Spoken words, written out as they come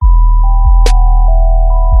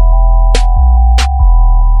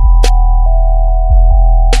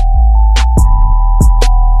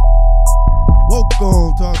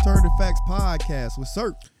Podcast with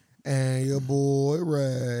Sir and your boy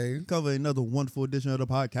Ray. Cover another wonderful edition of the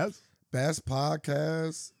podcast. Best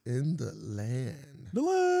podcast in the land. The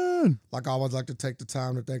land. Like I always like to take the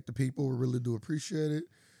time to thank the people. We really do appreciate it.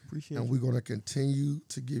 And we're going to continue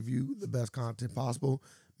to give you the best content possible.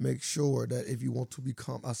 Make sure that if you want to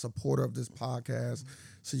become a supporter of this podcast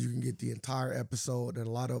so you can get the entire episode and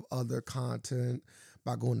a lot of other content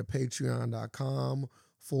by going to patreon.com/the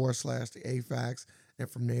AFAX. And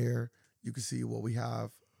from there, you can see what we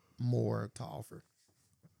have more to offer.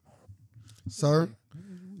 Sir,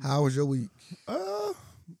 how was your week?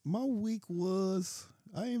 My week was,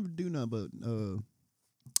 I didn't even do nothing but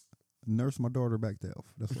nurse my daughter back to health.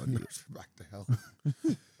 That's what I did. Nurse her back to health.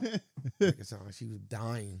 Make it sound like she was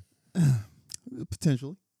dying.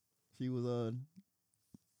 Potentially. She was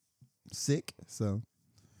sick, so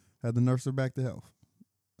had to nurse her back to health.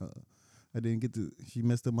 She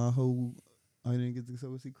messed up my whole, I didn't get to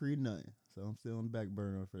go see Creed 9, so I'm still on the back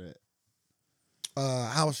burner for that.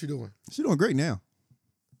 How is she doing? She's doing great now.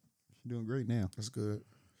 That's good.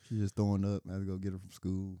 She's just throwing up. I had to go get her from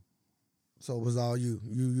school. So it was all you.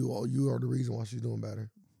 You are the reason why she's doing better.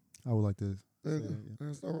 I would like to. Yeah.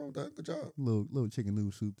 There's nothing wrong with that. Good job. Little chicken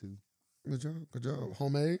noodle soup too. Good job.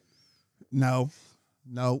 Homemade? No.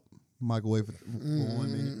 Microwave for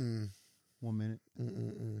 1 minute. 1 minute.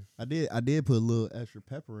 I did put a little extra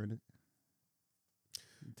pepper in it.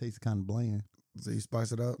 It tastes kind of bland. So you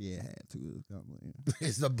spice it up? Yeah, I had to. It was kind of bland.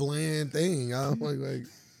 It's a bland thing. I don't like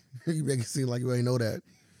you make it seem like you ain't know that.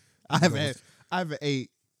 I haven't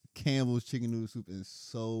ate Campbell's chicken noodle soup in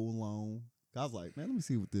so long. I was like, man, let me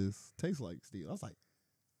see what this tastes like still. I was like,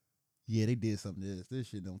 yeah, they did something to this. This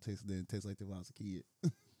shit didn't taste like that when I was a kid.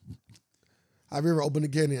 Have you ever opened a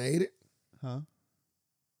can and ate it? Huh?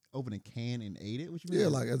 Opened a can and ate it? What you mean? Yeah,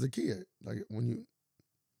 like as a kid. Like when you...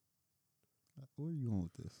 Where are you going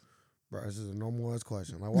with this? Bro, this is a normal ass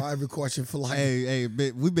question. Like, why every question for like... Hey,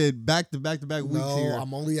 we've been back to back weeks here. No,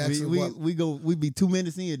 I'm only asking we be 2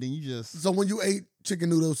 minutes in, then you just... So when you ate chicken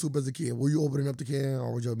noodle soup as a kid, were you opening up the can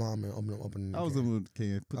or was your mom opening the can? I was opening the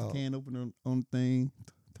can. Put the can opener on the thing,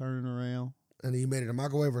 turn it around. And then you made it in a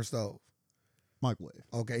microwave or stove? Microwave.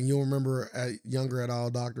 Okay, and you don't remember younger at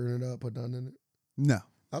all doctoring it up, put nothing in it? No.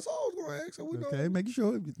 That's all I was going to ask. So we okay, know. making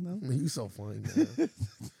sure. No. Man, you so funny, man.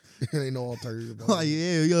 Ain't no alternative. Like,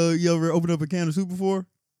 yeah, you ever opened up a can of soup before?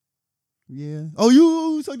 Yeah. Oh,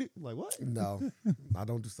 you sucked it? Like, what? No, I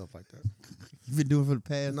don't do stuff like that. You've been doing it for the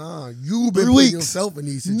past... Nah, you've been 3 putting weeks. yourself in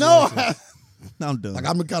these situations. No, I'm done. Like,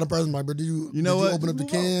 I'm the kind of person, like, but did you what? open up the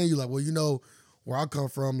can? You like, well, you know where I come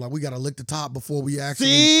from. Like, we got to lick the top before we actually...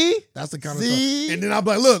 See? That's the kind of stuff. And then I'm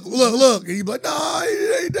like, look. And you be like, nah,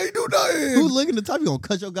 they do nothing. Who licking the top? You gonna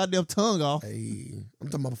cut your goddamn tongue off. Hey, I'm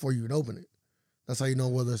talking about before you even open it. That's how you know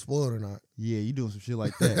whether it's spoiled or not. Yeah, you doing some shit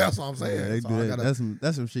like that. That's what I'm saying. Yeah, they So do that.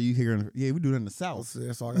 That's some shit you hear. We do that in the South.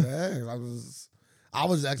 That's all I got to ask. I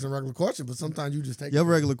was asking a regular question, but sometimes you just take your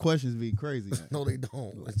regular questions be crazy. Man. No, they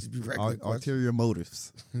don't. Let's just be regular questions. Ulterior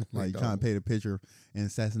motives. Like don't. trying to paint a picture and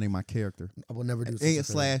assassinate my character. I would never do such a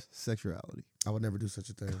thing. / sexuality. I would never do such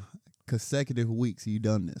a thing. Consecutive weeks you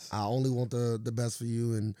done this. I only want the best for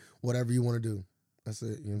you and whatever you want to do. That's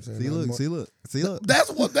it. You know what I'm saying? See, look.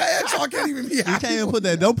 That's what that extra can't even be. You can't even put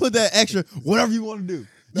that. Don't put that extra. Whatever you want to do.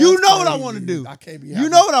 You know what I want to do. I can't be happy. You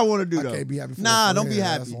know what I want to do, though. I can't be happy. Nah, don't be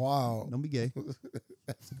happy. That's wild. Don't be gay.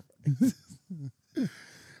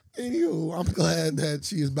 Anywho, I'm glad that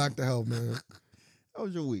she is back to health, man. How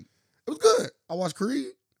was your week? It was good. I watched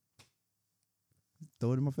Creed.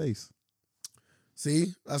 Throw it in my face.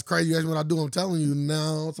 See, that's crazy. You asked me what I do. I'm telling you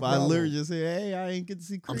now. It's a But I problem. literally just said, "Hey, I ain't get to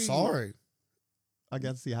see Creed." I'm sorry. I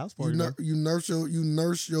got to see a house party. You nurse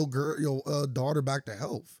your daughter back to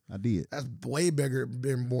health. I did. That's way bigger,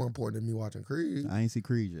 been more important than me watching Creed. I ain't see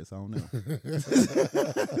Creed yet, so I don't know.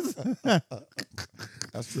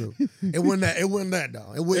 That's true. It wasn't that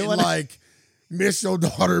though. It wasn't like miss your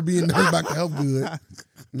daughter being nursed back to health good.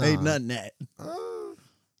 Nah. Ain't nothing that.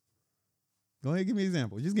 Go ahead, give me an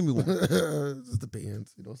example. Just give me one. It just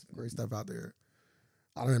depends. You know, some great stuff out there.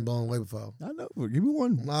 I done been blown away before. I know. But give me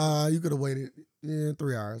one. Nah, you could have waited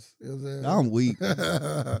 3 hours. You know what I'm saying? I'm weak.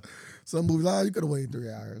 Some movies, you could have waited 3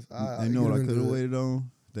 hours. You know what I could have waited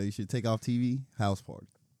on? That you should take off TV? House Party.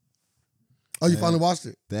 Oh, you finally watched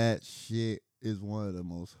it? That shit is one of the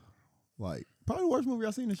most, probably the worst movie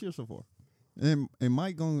I've seen this year so far. And it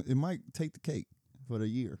might take the cake for the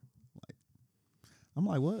year. I'm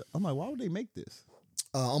like, what? I'm like, why would they make this?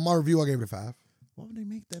 On my review, I gave it a 5. Why would they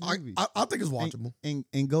make that movie? I think it's watchable.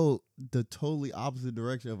 And go the totally opposite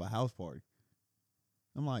direction of a house party.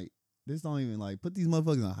 I'm like, this don't even put these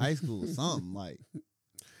motherfuckers in high school or something.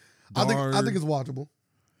 I think it's watchable.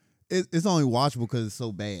 it's only watchable because it's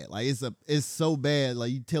so bad. Like it's so bad.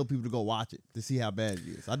 Like you tell people to go watch it to see how bad it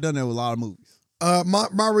is. I've done that with a lot of movies.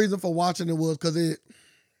 My reason for watching it was because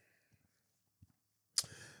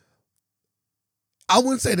I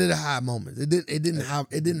wouldn't say that it had moments. It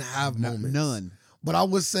didn't have moments. None. But I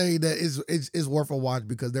would say that it's worth a watch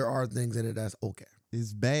because there are things in it that's okay.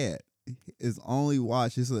 It's bad. It's only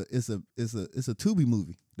watch. It's a Tubi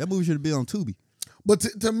movie. That movie should have been on Tubi. But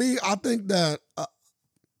to me, I think that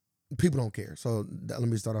people don't care. So let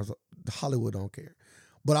me start off. Hollywood don't care.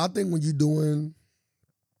 But I think when you're doing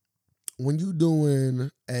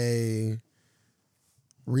a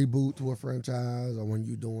reboot to a franchise, or when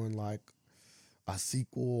you're doing like a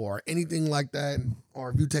sequel or anything like that,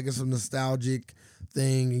 or if you're taking some nostalgic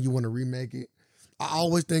thing and you want to remake it, I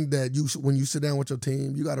always think that when you sit down with your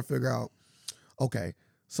team, you got to figure out, okay,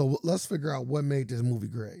 so let's figure out what made this movie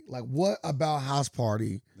great. Like, what about House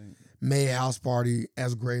Party made House Party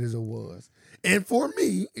as great as it was? And for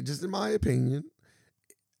me, just in my opinion,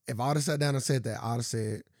 if I would have sat down and said that, I would have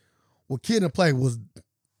said, well, Kid and Play was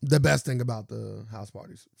the best thing about the House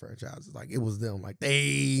Parties franchises. Like, it was them. Like,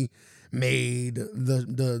 they made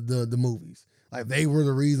the movies. Like, they were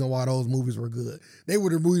the reason why those movies were good. They were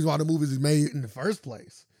the reason why the movies was made in the first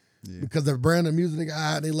place. Yeah. Because the brand of music they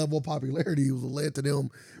had, their level of popularity was led to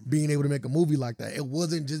them being able to make a movie like that. It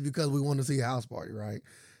wasn't just because we wanted to see a House Party, right?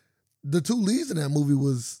 The two leads in that movie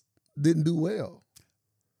didn't do well.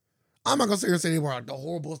 I'm not gonna sit here and say they were like the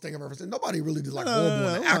horriblest thing I've ever seen. Nobody really did like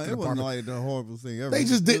horrible in the acting department. Like the horriblest thing ever.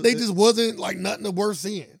 They just wasn't like nothing worth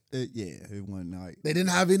seeing. It wasn't like they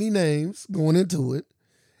didn't have any names going into it.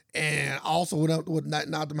 And also, with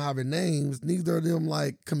not them having names, neither of them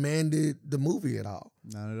like commanded the movie at all.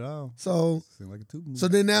 Not at all. So, seemed like a tube movie. So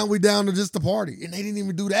then now we down to just the party, and they didn't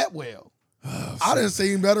even do that well. I didn't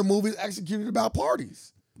see better movies executed about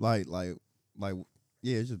parties. Like,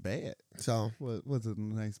 yeah, it's just bad. So, what's the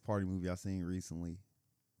next party movie I seen recently?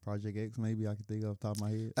 Project X, maybe I can think off the top of my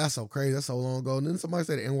head. That's so crazy. That's so long ago. And then somebody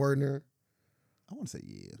said the N-word in there. I want to say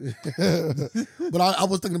yeah, but I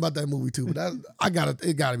was thinking about that movie too. But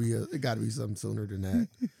it gotta be something sooner than that.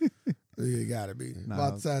 It gotta be.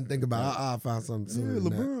 About the time to think about it, I'll find something sooner than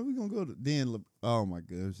LeBron, that. We gonna go to oh my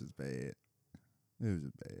god, it was just bad. It was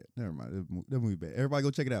just bad. Never mind, that movie bad. Everybody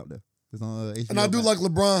go check it out though. It's on HBO. And I do like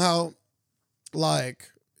LeBron how like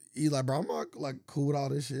Eli Brown like cool with all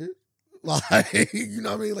this shit. Like you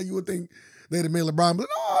know what I mean? Like you would think they'd have made LeBron, but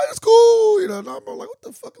no, it's cool. You know, I'm like, what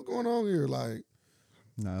the fuck is going on here? Like.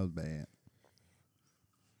 No, it was bad.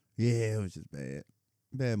 Yeah, it was just bad.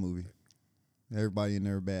 Bad movie. Everybody in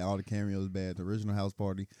there bad. All the cameos bad. The original House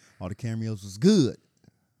Party, all the cameos was good.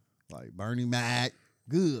 Like Bernie Mac,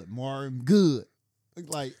 good. Martin, good.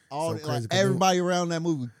 Like all so like everybody around that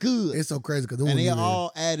movie, good. It's so crazy because they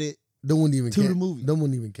all added the movie. Them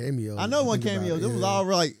wasn't even cameos. I know one cameo. It was all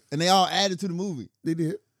right, and they all added to the movie. They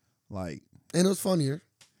did. Like, and it was funnier.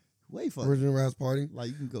 Way funnier. Original House Party. Like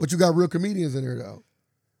you can go. But you got real comedians in there though.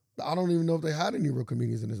 I don't even know if they had any real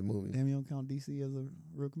comedians in this movie. Damn, you don't count DC as a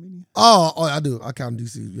real comedian? Oh, I do. I count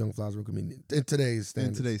DC Young Fly as a real comedian. In today's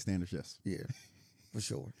standards. In today's standards, yes. Yeah, for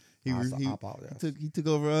sure. He took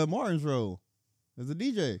over Martin's role as a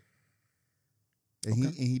DJ.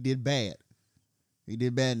 And he did bad. He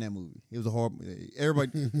did bad in that movie. It was a horrible.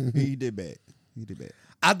 Everybody, he did bad. He did bad.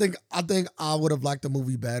 I think I would have liked the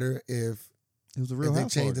movie better if it was a real. If they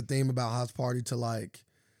changed the theme about House Party to like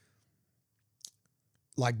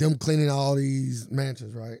them cleaning all these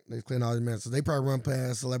mansions, right? They clean all these mansions. They probably run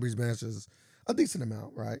past celebrities' mansions a decent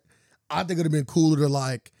amount, right? I think it would have been cooler to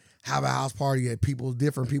like have a house party at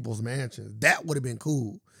different people's mansions. That would have been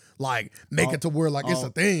cool. Like make it to where like it's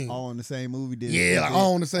a thing. All in the same movie.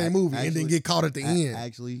 All in the same movie, and then get caught at the end.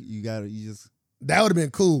 Actually, that would have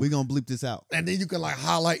been cool. We're gonna bleep this out. And then you can like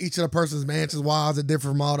highlight each of the person's mansions, why is it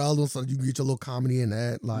different from all the others, so you can get your little comedy in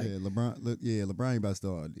that. Like LeBron, you about to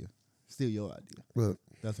steal our idea. Steal your idea. Look.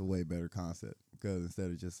 That's a way better concept because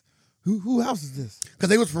instead of just who house is this? Because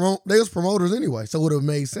they was promoters anyway, so it would have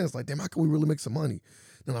made sense. Like, damn, how can we really make some money?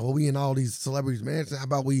 They're like, well, we in all these celebrities' mansions. How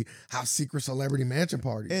about we have secret celebrity mansion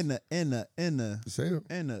parties? And the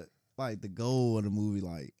like the goal of the movie,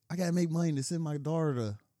 like I gotta make money to send my daughter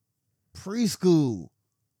to preschool.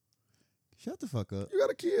 Shut the fuck up. You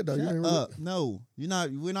got a kid though. Shut up. No, you're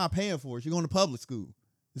not. We're not paying for it. You're going to public school.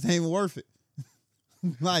 This ain't even worth it.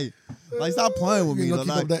 like stop playing with me. Keep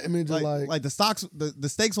up that image like the stocks, the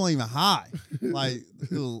stakes weren't even high. Like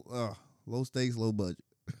it was low stakes, low budget,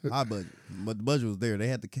 high budget, but the budget was there. They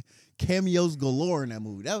had the cameos galore in that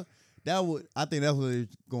movie. I think that's what they're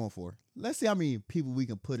going for. Let's see how many people we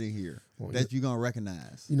can put in here that you're gonna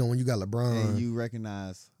recognize. You know, when you got LeBron and you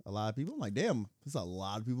recognize a lot of people, I'm like, damn, there's a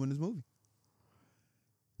lot of people in this movie.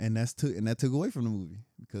 And that took away from the movie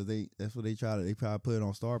because that's what they try to put it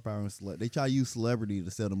on star power and they try to use celebrity to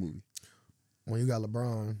sell the movie. When you got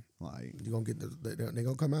LeBron, like you're gonna get they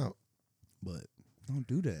gonna come out. But don't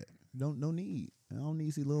do that. No need. I don't need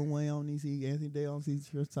to see Lil Wayne. I don't need to see Anthony Day. I don't need to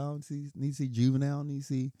see Chris Thomas. I don't need to see Juvenile. I don't need to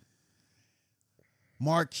see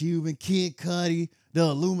Mark Cuban, Kid Cudi, the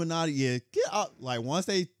Illuminati. Yeah, get out. Like once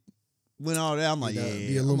they went all that, I'm like,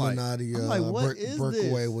 the Illuminati. I'm like, what is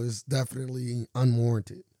Berkoway this? Was definitely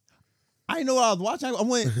unwarranted. I didn't know what I was watching. I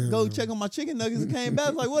went go check on my chicken nuggets and came back. I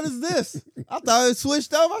was like, what is this? I thought it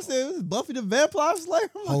switched up. I said, this is Buffy the Vampire Slayer.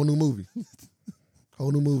 Whole new movie.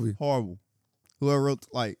 Whole new movie. Horrible. Whoever wrote,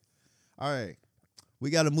 like, all right, we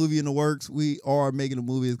got a movie in the works. We are making a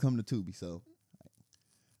movie. It's coming to Tubi. So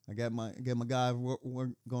I got my guy. We're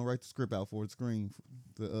going to write the script out for the screen.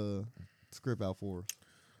 The script out for us.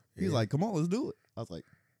 He's like, come on, let's do it. I was like,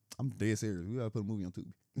 I'm dead serious. We got to put a movie on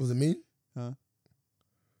Tubi. Was it me? Huh?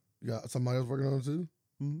 You got somebody else working on it too?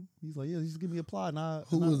 Mm-hmm. He's like, yeah, just give me a plot.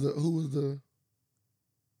 Who was the?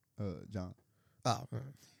 John. Oh, right.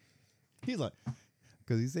 He's like,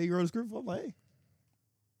 because he said he wrote a script. I'm like, hey.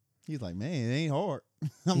 He's like, man, it ain't hard.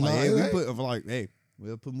 I'm like, hey,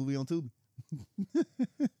 we'll put a movie on Tubi.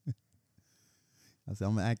 I said,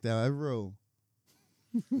 I'm gonna act out every role.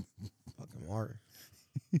 Fucking water.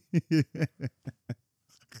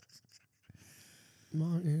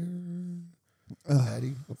 Martin.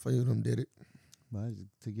 Daddy, a few of them did it. But I just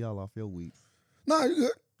took y'all off your week. Nah, you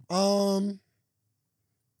good.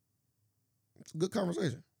 It's a good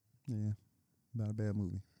conversation. Yeah, about a bad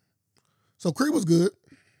movie. So Creed was good.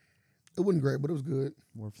 It wasn't great, but it was good.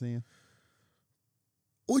 Worth seeing.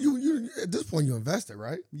 Well, you at this point you invested,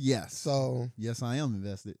 right? Yes. So yes, I am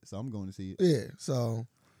invested. So I'm going to see it. Yeah. So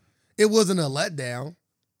it wasn't a letdown.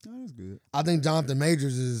 Oh, that's good. I think Jonathan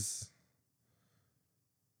Majors is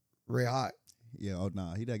red hot. Yeah. Oh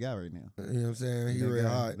nah, he that guy right now. You know what I'm saying? He red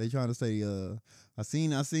hot. They trying to say. I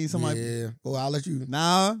seen somebody. Yeah. Well, I'll let you.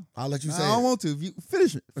 Nah. I'll let you say. I don't want to. If you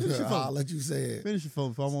finish it. Finish your I'll let you say it. Finish your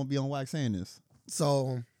phone. If I won't be on wax saying this.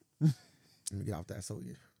 So let me get off that.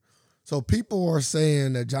 So people are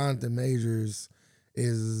saying that Jonathan Majors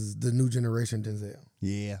is the new generation Denzel.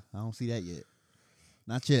 Yeah, I don't see that yet.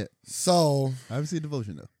 Not yet. So I haven't seen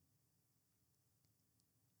Devotion though.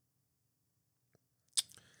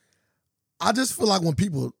 I just feel like when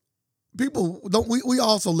people don't, we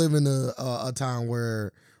also live in a time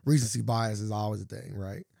where recency bias is always a thing,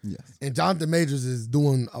 right? Yes. And Jonathan Majors is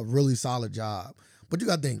doing a really solid job. But you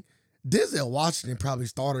got to think, Denzel Washington probably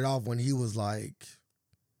started off when he was like,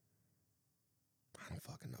 I don't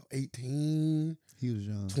fucking know, 18. He was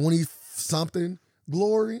young. 20-something.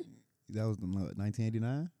 Glory. That was 1989?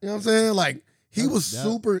 You know what I'm saying? Like, he was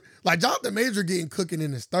super, like Jonathan Major cooking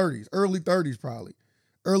in his 30s, early 30s probably.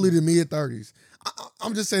 Early to mid 30s.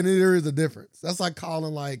 I'm just saying there is a difference. That's like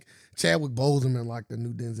calling like Chadwick Boseman like the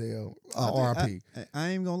new Denzel RIP. I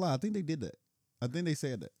ain't even gonna lie. I think they did that. I think they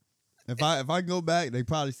said that. If I go back, they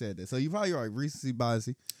probably said that. So you probably right. Recency bias.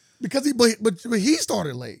 Because he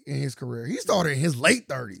started late in his career. He started in his late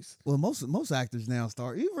 30s. Well, most actors now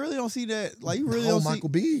start. You really don't see that. Like you really don't see Michael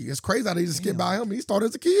B. It's crazy how they just skip by him. He started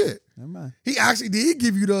as a kid. Never mind. He actually did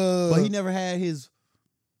give you the. But he never had his.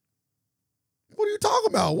 What are you talking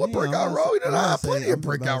about? What breakout role? He didn't have plenty of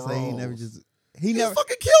breakout roles. He never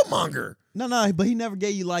fucking Killmonger. No, but he never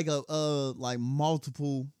gave you like like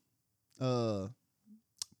multiple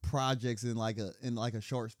projects in like a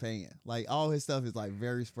short span. Like all his stuff is like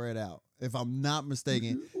very spread out. If I'm not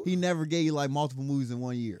mistaken, he never gave you like multiple movies in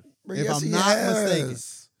 1 year. If I'm not mistaken.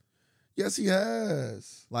 Yes, he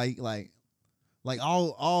has. Like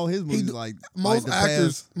all his movies most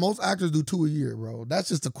actors do 2 a year, bro. That's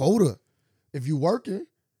just a quota. If you working,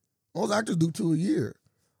 most actors do 2 a year.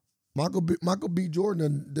 Michael B.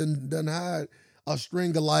 Jordan done had a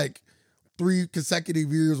string of like 3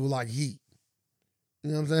 consecutive years with like Heat. You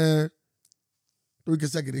know what I'm saying? 3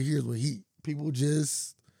 consecutive years with Heat. People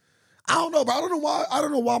just, I don't know, but I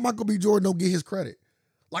don't know why Michael B. Jordan don't get his credit.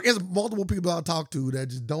 Like there's multiple people I talk to that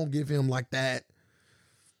just don't give him like that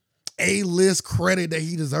A-list credit that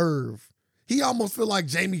he deserves. He almost feel like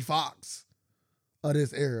Jamie Foxx of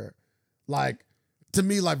this era. Like, to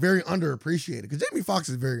me, like very underappreciated. Because Jamie Foxx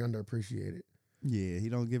is very underappreciated. Yeah, he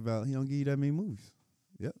don't give you that many movies.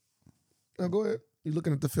 Yep. Oh, go ahead. You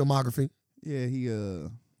looking at the filmography? Yeah, he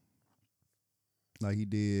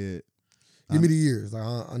did. Give me the years. Like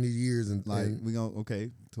I need years and we gonna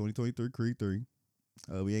 2023 Creed 3.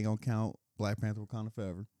 We ain't gonna count Black Panther: Wakanda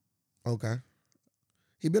Forever. Okay.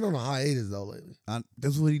 He been on a hiatus though lately.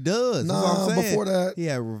 That's what he does. Nah, that's what I'm saying. before that.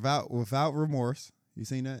 Yeah, without remorse. You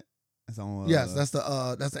seen that? That's on. Yes, that's the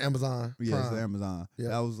Amazon. Yeah, Prime. it's the Amazon. Yeah.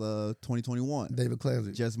 That was 2021. David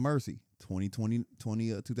Clancy. Just Mercy,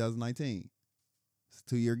 2019. It's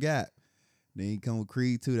a 2-year gap. Then he come with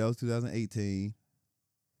Creed 2. That was 2018.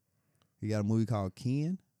 He got a movie called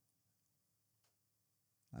Ken.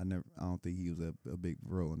 I don't think he was a big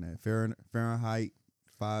role in that. Fahrenheit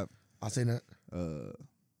 5. I seen that.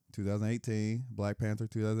 2018. Black Panther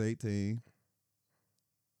 2018.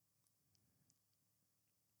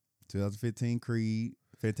 2015 Creed.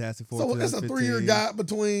 Fantastic Four. So it's a 3-year gap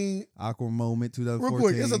between. Awkward Moment 2014. Real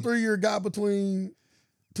quick, it's a 3-year gap between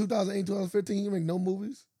 2008 and 2015. You make no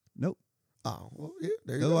movies. Nope. Oh, well, yeah,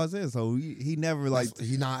 there you That's go. what I said. So he never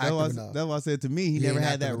He's not active enough. That's what I said to me. He never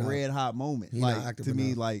had that red hot moment. He not Like active to me,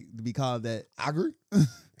 enough. like to be called that. I agree.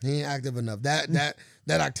 He ain't active enough. That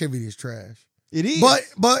activity is trash. It is.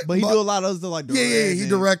 But he do a lot of other stuff like he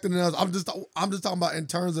directed us. I'm just talking about in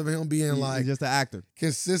terms of him being like he's just an actor.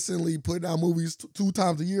 Consistently putting out movies 2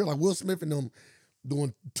 times a year, like Will Smith and them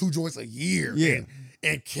doing 2 joints a year. Yeah.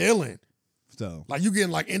 And killing. So Like you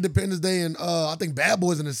getting like Independence Day and I think Bad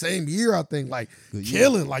Boys in the same year, I think. Like Good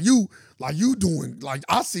killing. Year. Like you doing, like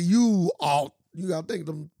I see you all, you gotta think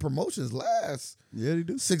the promotions last yeah, they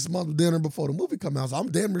do 6 months dinner before the movie come out. So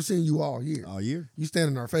I'm damn near seeing you all year. all year. You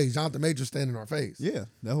stand in our face. Jonathan Majors stand in our face. Yeah,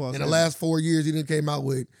 that's what I was In the last 4 years, he done came out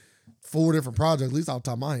with 4 different projects, at least off the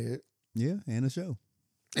top of my head. Yeah, and a show.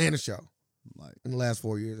 And a show. Like In the last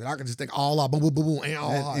 4 years. And I can just think all out, boom, boom, boom, boom, and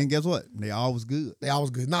all out. and guess what? They always good. They always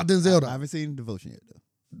good. Not Denzel though. I haven't seen Devotion yet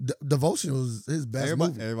though. Devotion was his best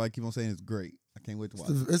movie. Everybody keep on saying it's great. I can't wait to watch.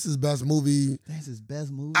 It's his best movie That's his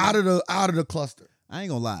best movie. out of the cluster. I ain't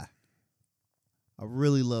gonna lie. I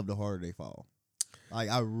really love The Harder They Fall. Like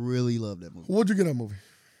I really love that movie. What'd you get that movie?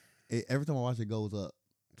 Every time I watch it, goes up.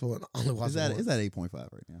 So I only watched it once. It's at 8.5 right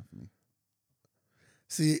now for me.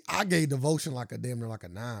 See, I gave Devotion like a damn near like a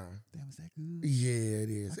 9. Damn, is that good? Yeah, it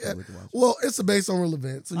is. I can't wait to watch it. Well, it's based on real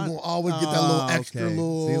events, so you're gonna always get that little extra okay.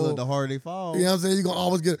 little. See, look, The Harder They Fall. You know what I'm saying? You're gonna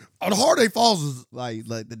always get. Oh, The Harder They Falls is. Like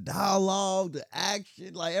the dialogue, the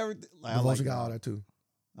action, like everything. Like, Devotion I got all like that too.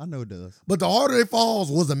 I know it does. But The Harder They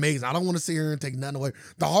Falls was amazing. I don't want to sit here and take nothing away.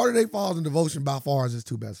 The Harder They Falls and Devotion by far is his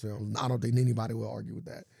 2 best films. I don't think anybody will argue with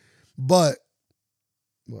that. But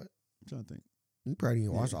what? I'm trying to think. You probably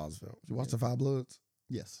didn't watch all his films. You watched The Five Bloods?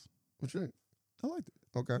 Yes, What you think? I liked it.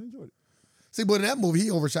 Okay. I enjoyed it. See, but in that movie,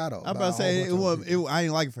 he overshadowed. I'm by about a to say whole bunch it of was. I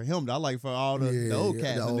ain't like it for him. Though. I like it for all the old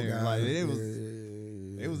cats the in old there. guys. Like it was.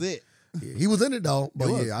 Yeah. It was it. Yeah, he was in it though. But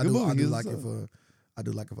was. yeah, I Good do movie. He was like it solid. for. I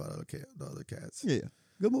do like it for the other cats. Yeah,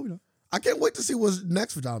 good movie though. I can't wait to see what's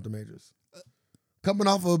next for Jonathan Majors. Coming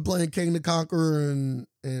off of playing King the Conqueror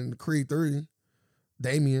and Creed 3,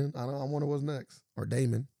 Damien. I wonder what's next. Or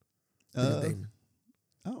Damon. I think it's Damon.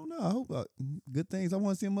 I don't know. I hope good things. I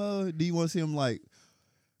want to see him. Do you want to see him like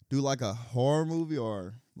do like a horror movie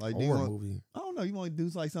or like do you Horror want, movie. I don't know. You want to do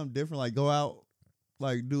like something different, like go out,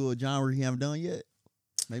 like do a genre he haven't done yet.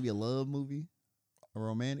 Maybe a love movie, a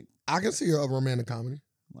romantic. I can see a romantic comedy.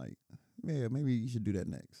 Like yeah, maybe you should do that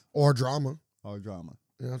next Or drama. or drama.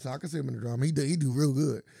 You know what I'm saying? I can see him in the drama. He do real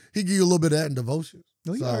good. He give you a little bit of that in Devotion.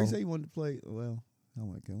 No, he So- already said he wanted to play. Well, I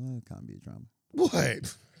want to. Well, it can't be a drama.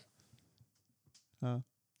 What? Huh?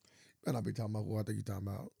 And I'll be talking about what I think you're talking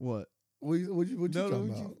about. What? What you talking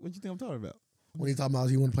about? What you think I'm talking about? When he talking about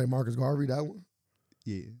he want to play Marcus Garvey, that one?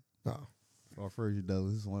 Yeah. No. Or Fergie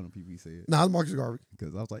Douglas. This is one of the people he said. No, it's Marcus Garvey.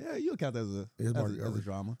 Because I was like, yeah, you'll count that It's Marcus as a Garvey.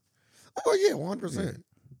 drama. Oh, yeah, 100%.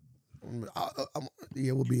 Yeah,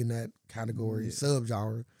 it would be in that category, Yeah.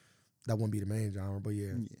 sub-genre. That wouldn't be the main genre, but yeah,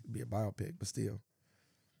 Yeah. it'd be a biopic, but still.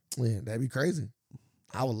 Yeah, that'd be crazy.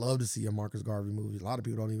 I would love to see a Marcus Garvey movie. A lot of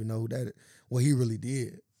people don't even know who that is, what he really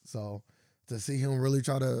did. So to see him really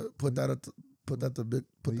try to put that the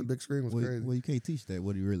big screen was crazy. Well, you can't teach that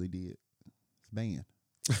what he really did. It's banned.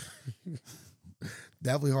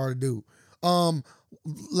 Definitely hard to do.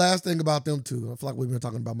 Last thing about them two, I feel like we've been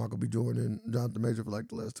talking about Michael B. Jordan and Jonathan Major for like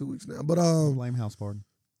the last 2 weeks now. But Blame House Party.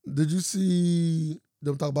 did you see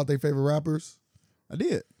them talk about their favorite rappers I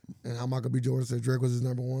did. and how Michael B. Jordan said Drake was his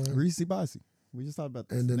number one? Reese Bossy. We just talked about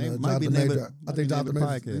this. And then Might be Jonathan name Major, of- I might think be name of Jonathan the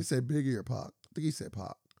Major, he podcast. said Biggie or Pac. I think he said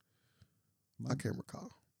Pac. I can't recall.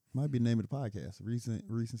 Might be the name of the podcast.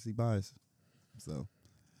 Recency bias. So,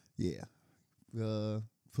 yeah.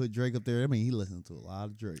 Put Drake up there. I mean, he listened to a lot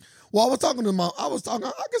of Drake. Well, I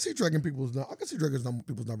can see Drake in people's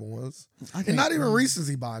number ones. And not even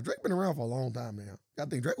recency bias. Drake been around for a long time now. I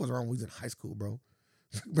think Drake was around when we was in high school, bro.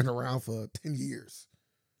 Drake been around for 10 years.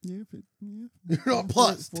 Yeah, You know,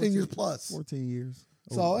 plus 10 years plus. 14 years.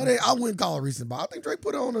 So I wouldn't call it recent, but I think Drake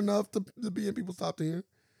put on enough to be in people's top 10.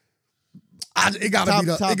 It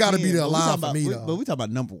gotta be the alive for me though. But we talking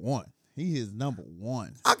about number one. He is number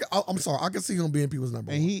one. I'm sorry, I can see him being people's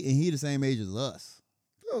number one. And he the same age as us.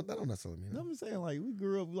 No, that don't necessarily mean that. I'm just saying, like, we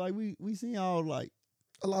grew up, like, we seen all, like,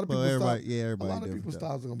 a lot of people. Everybody. A lot of people's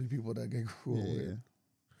styles are gonna be people that get grew up with. Yeah.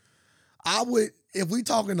 I would, if we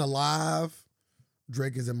talking alive,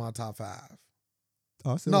 Drake is in my top 5.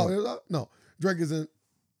 Oh, no, Drake is in.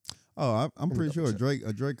 Oh, I'm pretty sure a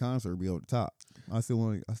Drake concert would be on the top. I still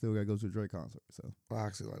gotta go to a Drake concert. So I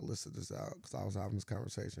actually listed this out because I was having this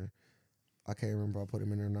conversation. I can't remember if I put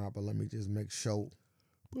him in there or not, but let me just make sure.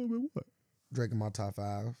 Put him in what? Drake in my top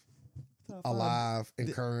 5. Alive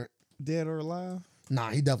and current. Dead or alive? Nah,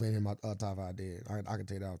 he definitely ain't in my top 5 dead. I can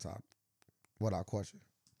take that off top without question.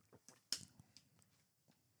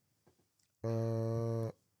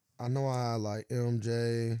 I know I like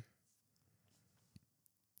MJ.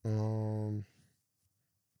 I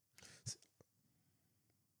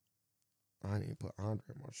didn't even put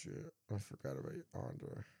Andre in my shit. I forgot about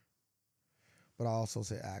Andre. But I also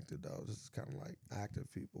say active though. This is kind of like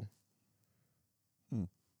active people. You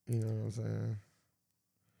know what I'm saying?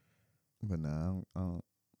 But nah, I don't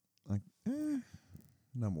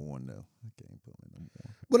number one though. I can't put him in number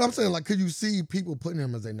one. But I'm saying, like, could you see people putting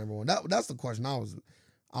him as their number one? That's the question I was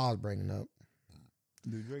bringing up.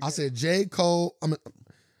 I said J. Cole,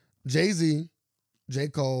 Jay-Z, J.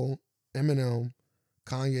 Cole, Eminem,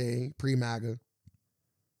 Kanye, pre-MAGA,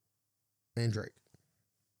 and Drake.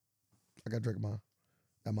 I got Drake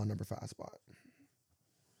at my number 5 spot.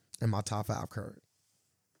 And my top 5 current.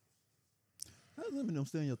 How does Eminem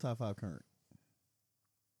still in your top 5 current?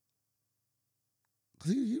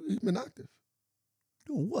 Because he's been active.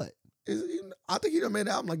 Doing what? I think he done made an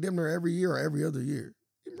album like damn near every year or every other year.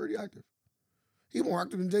 He's pretty active. He's more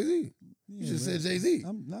active than Jay-Z. You just said Jay-Z.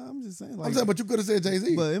 I'm just saying. Like, I'm saying, but you could have said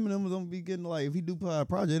Jay-Z. But Eminem was gonna be getting, like, if he do put out a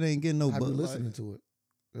project, it ain't getting no. Have you listening to it?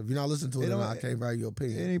 If you're not listening to it, then I can't value your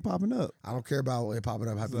opinion. It ain't popping up. I don't care about it popping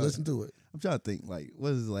up. Have you listened to it? I'm trying to think. Like,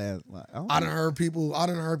 what is his last? Like, I done heard people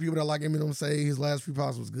that like Eminem say his last few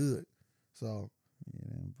pops was good. So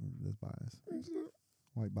yeah, that's bias.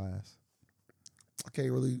 White bias. I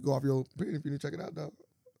can't really go off your opinion if you didn't check it out though.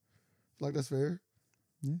 Like that's fair.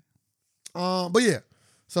 Yeah. But yeah.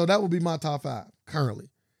 So that would be my top 5 currently.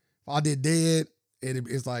 If I did dead,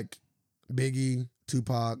 it's like Biggie,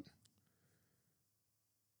 Tupac.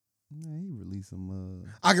 Yeah, he released some.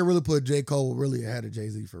 I can really put J. Cole really ahead of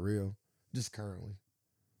Jay-Z for real, just currently.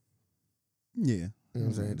 Yeah, you know what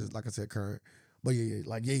I'm saying. Just like I said, current. But yeah,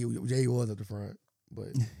 like Jay was at the front.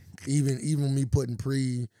 But even me putting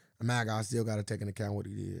pre-MAGA, I still got to take into account what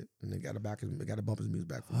he did, and they got to bump his music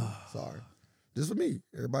back for me. Sorry, just for me.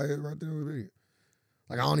 Everybody right there with me.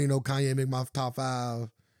 Like I don't even know Kanye make my top 5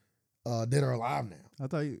 dead or alive now. I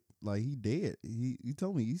thought he dead. You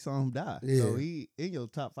told me you saw him die. Yeah. So he in your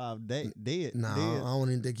top 5 dead. Nah, dead. I don't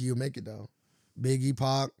even think he'll make it though. Biggie,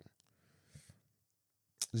 Pac,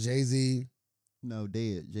 Jay-Z. No,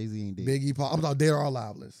 dead. Jay-Z ain't dead. Biggie, Pac. I'm talking dead or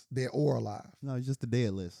alive list. Dead or alive. No, it's just the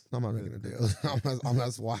dead list. I'm not making a dead list. I'm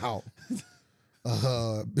not wow.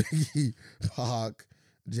 Biggie, Pac,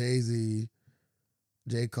 Jay-Z,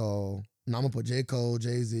 J. Cole. No, I'm gonna put J. Cole,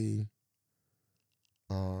 Jay-Z.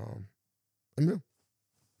 Eminem.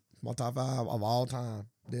 My top 5 of all time,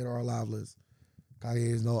 dead or alive list.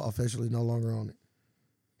 Kanye is officially no longer on it.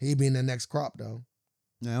 He be in the next crop though.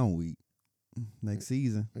 Now I'm weak. Next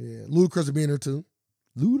season. Yeah, Ludacris will be in there too.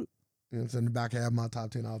 Luda. You know what I'm saying? The back half of my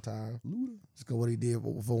top 10 all time. Luda. Just go what he did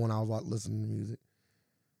before when I was listening to music.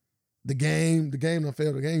 The game done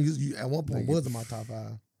failed. The game at one point was in my top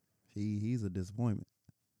 5. He's a disappointment.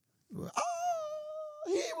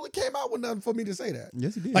 He ain't really came out with nothing for me to say that.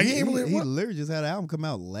 Yes, he did. Like, he literally just had an album come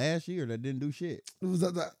out last year that didn't do shit. It was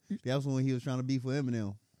that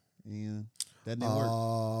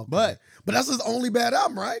Okay. But that's his only bad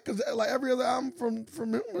album, right? Because like every other album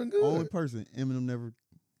from him was good. Only person Eminem never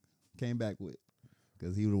came back with.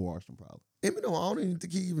 Because he would have washed him probably. Eminem, I don't even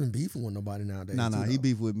think he even beefing with nobody nowadays. Nah, he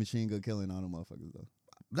beefed with Machine Gun Kelly and all them motherfuckers though.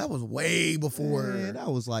 That was way before. Man, that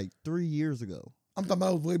was like 3 years ago. I'm talking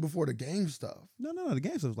about it was way before the game stuff. No, the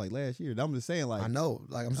game stuff was like last year. I'm just saying, like, I know,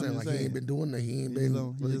 like I'm saying, he ain't been doing that. He ain't been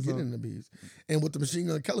really getting the beats. And with the Machine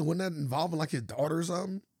Gun Kelly, wasn't that involving like his daughter or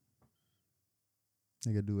something?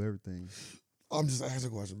 They could do everything. I'm just asking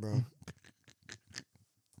a question, bro.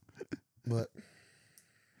 But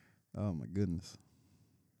oh my goodness,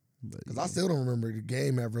 because I still don't remember the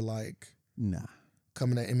game ever like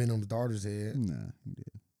coming at Eminem's daughter's head. Nah, he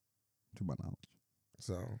did, to my knowledge.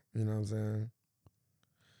 So you know what I'm saying.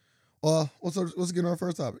 Well, let's get on our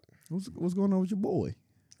first topic. What's going on with your boy?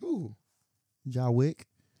 Who? Ja Wick.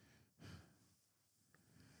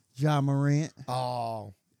 Ja Morant.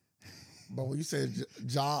 Oh. But when you said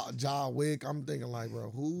Ja Wick, I'm thinking like, bro,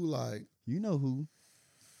 who like? You know who.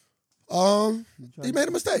 He made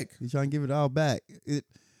a mistake. He's trying to give it all back.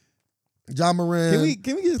 Ja Morant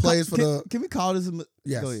Can we just plays for the. Can we call this?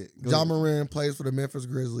 Yes. Go ahead. Ja Morant plays for the Memphis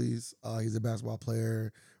Grizzlies. He's a basketball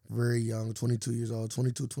player, very young, 22 years old,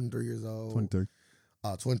 22, 23 years old. 23.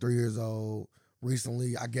 23 years old.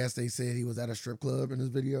 Recently, I guess they said he was at a strip club in this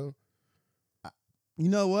video. You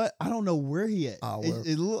know what? I don't know where he at. Oh,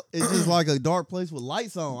 well. It's just like a dark place with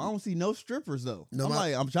lights on. I don't see no strippers though.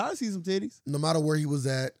 I'm trying to see some titties. No matter where he was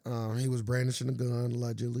at, he was brandishing a gun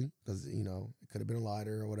allegedly because it could have been a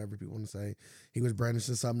lighter or whatever people want to say. He was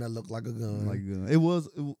brandishing something that looked like a gun. Like a gun.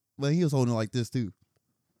 But he was holding it like this too.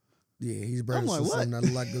 Yeah, he's brandishing something that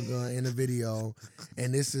looked like a gun in a video,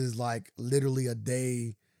 and this is like literally a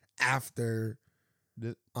day after.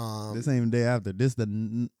 This ain't even day after. This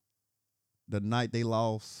the night they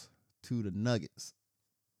lost to the Nuggets.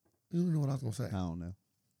 You don't know what I was gonna say. I don't know.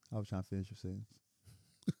 I was trying to finish your sentence.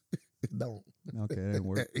 Don't. Okay, that didn't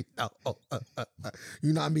work. No.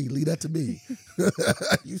 You not me. Leave that to me.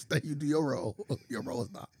 You do your role. Your role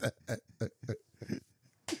is not that.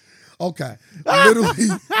 Okay.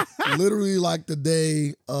 Literally like the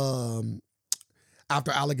day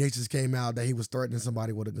after allegations came out that he was threatening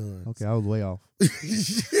somebody with a gun. Okay, I was way off.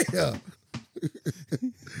 Yeah.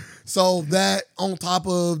 So that on top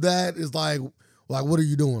of that is like what are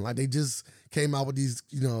you doing? Like they just came out with these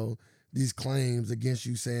claims against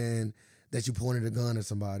you saying that you pointed a gun at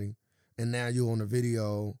somebody, and now you're on a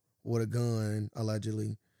video with a gun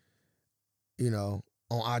allegedly, on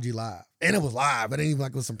IG Live, and it was live. It ain't even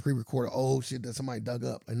like it was some pre-recorded old shit that somebody dug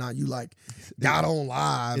up, and now you like got on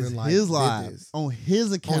live it's and like his live on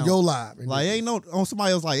his account on your live, like ain't no on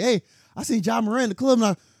somebody else like, hey, I seen Ja Morant in the club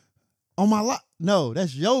now on my live. No,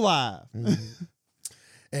 that's your live. Mm-hmm.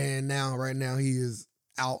 And right now he is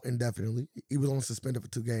out indefinitely. He was only suspended for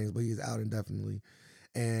 2 games, but he's out indefinitely.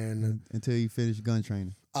 And until you finish gun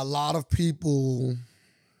training. A lot of people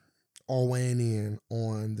are weighing in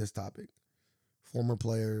on this topic. Former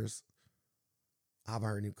players. I haven't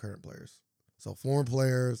heard any current players. So former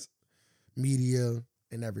players, media,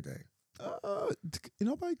 and everything.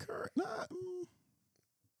 Nobody current. Nah.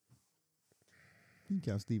 You can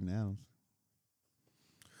count Steven Adams.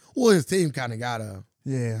 Well, his team kind of got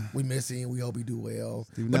yeah. We miss him. We hope he do well.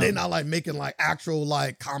 Steven but Adams. they're not like making like actual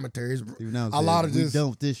like commentaries. Steven Adams a lot of we done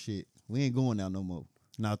with this shit. We ain't going out no more.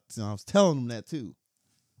 Now I was telling them that too.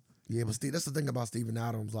 Yeah, but Steve, that's the thing about Steven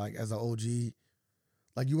Adams. Like as an OG,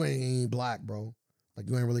 like you ain't black, bro. Like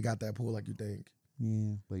you ain't really got that pull like you think.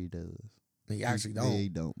 Yeah, but he does. He actually don't. Yeah, he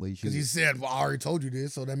don't. But because he said, "Well, I already told you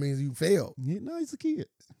this, so that means you failed." Yeah, no, he's a kid.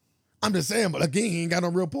 I'm just saying, but again, he ain't got no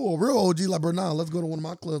real pull. Real OG, like, bro, nah, let's go to one of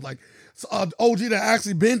my clubs. Like, OG that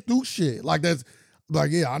actually been through shit. Like, that's, like,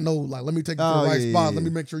 yeah, I know. Like, let me take you to the right spot. Let me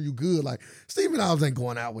make sure you good. Like, Steven Adams ain't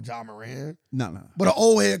going out with Ja Morant. No. But an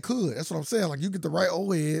old head could. That's what I'm saying. Like, you get the right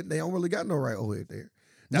old head, they don't really got no right old head there.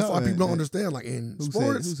 That's why people don't understand. Like, in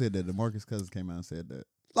sports. Who said that? DeMarcus Cousins came out and said that.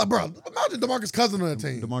 Like, bro, imagine DeMarcus Cousins on that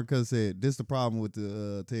team. DeMarcus Cousins said, this the problem with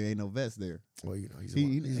the team. Ain't no vets there. Well, he's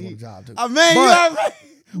on a job, too. I mean,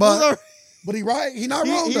 but he right. He not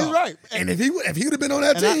wrong, though. He's right. And if he would have been on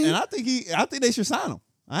that team. I think they should sign him.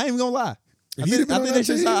 I ain't even gonna lie. I think they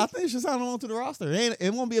should sign him onto the roster.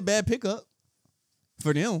 It won't be a bad pickup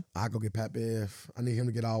for them. I go get Pat Bev. I need him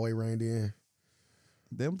to get all the way reined in.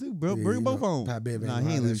 Them too, bro. Yeah, bring both home. Pat Bev he ain't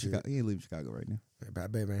leaving Chicago. He ain't leaving Chicago right now. Yeah,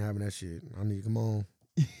 Pat Bev ain't having that shit. I need come on.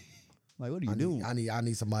 Like, what are you doing? I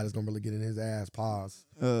need somebody that's gonna really get in his ass. Pause.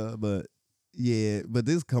 But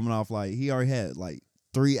this coming off like he already had like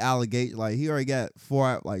 3 allegations. Like he already got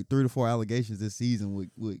 3 to 4 allegations this season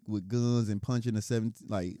with guns and punching a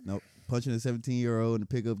 17-year-old in the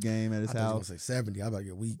pickup game at his house. I was gonna say 70. I about to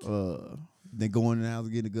get weak. Then going in the house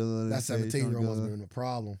and getting a gun. That 17-year-old wasn't even a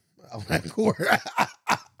problem on that court.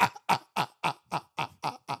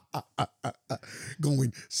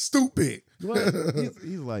 Going stupid.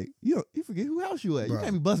 He's like, you forget who house you at. Bro, you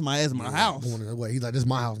can't be busting my ass in my house. Going away. He's like, this is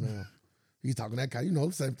my house now. He's talking that kind.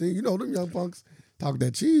 The same thing. Them young punks talk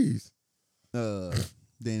that cheese.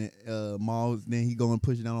 Then Maul. Then he going to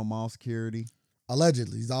push it down on Maul security.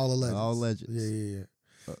 Allegedly, he's all alleged. All alleged. Yeah.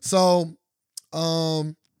 So,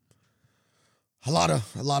 a lot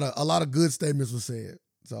of good statements were said.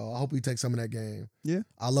 So I hope he takes some of that game. Yeah.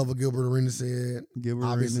 I love what Gilbert Arenas said.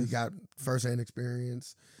 Obviously Arenas got firsthand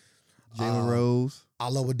experience. Jalen Rose. I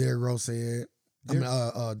love what Derrick Rose said.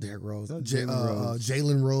 Derrick Rose.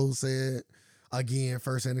 Jalen Rose said. Again,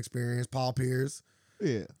 firsthand experience. Paul Pierce.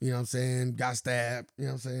 Yeah. You know what I'm saying? Got stabbed. You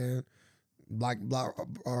know what I'm saying? Black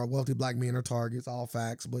wealthy black men are targets, all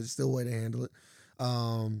facts, but it's still a way to handle it.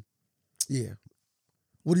 Yeah.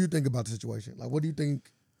 What do you think about the situation? Like, what do you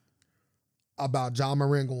think about Ja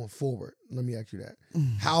Morant going forward? Let me ask you that.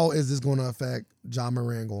 How is this going to affect Ja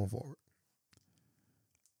Morant going forward?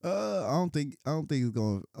 I don't think it's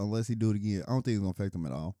gonna, unless he do it again. I don't think it's gonna affect him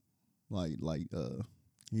at all. Like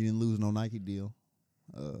he didn't lose no Nike deal.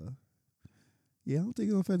 Yeah, I don't think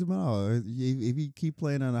it's gonna affect him at all. If he keep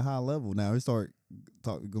playing at a high level, now he start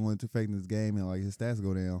going to affecting his game and like his stats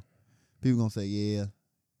go down. People gonna say, yeah,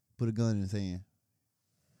 put a gun in his hand.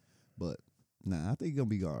 But nah, I think he's gonna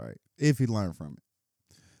be all right if he learn from it.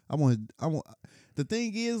 I want. The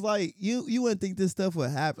thing is, like, you wouldn't think this stuff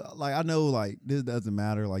would happen. Like, I know, like, this doesn't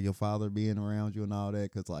matter, like, your father being around you and all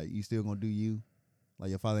that, because, like, you still gonna do you. Like,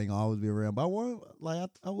 your father ain't gonna always be around. But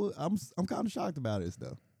I'm kind of shocked about it,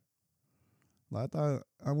 though. Like,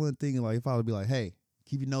 I wasn't thinking, like, your father would be like, hey,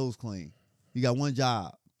 keep your nose clean. You got one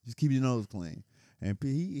job. Just keep your nose clean. And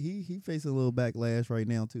he facing a little backlash right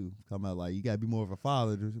now too. Talking about like you gotta be more of a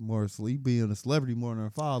father, more sleep, being a celebrity more than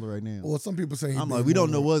a father right now. Well, some people say I'm like, we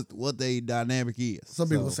don't know what they dynamic is. Some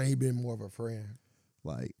people say he been more of a friend,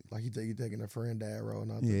 like he taking a friend dad role,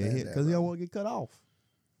 not because he don't want to get cut off.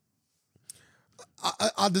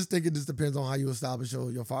 I just think it just depends on how you establish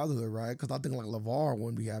your fatherhood, right? Because I think like LeVar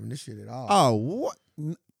wouldn't be having this shit at all. Oh, what?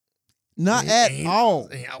 Not at all.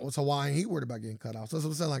 So why ain't he worried about getting cut off? So that's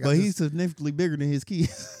what I'm saying. Like, but he's significantly bigger than his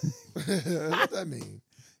kids. What that mean?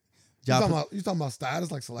 You talking about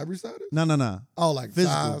status, like celebrity status? No. Oh, like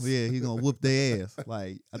physical. Size? Yeah, he's gonna whoop their ass.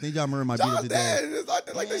 Like I think Ja Morant might beat up his dad.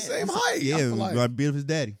 Like the same height. Yeah, might beat up his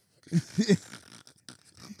daddy.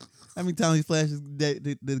 How many times he flashes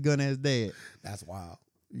the gun at his dad? That's wild.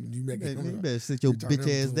 You make it. You better sit your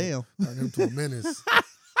bitch ass down. Turn him to a menace.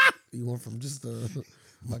 You went from just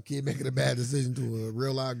my kid making a bad decision to a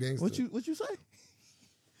real live gangster. What you say?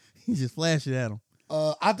 He just flashing at him.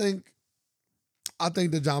 I think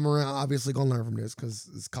that Ja Morant obviously gonna learn from this because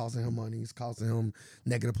it's costing him money. It's costing him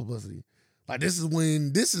negative publicity. Like this is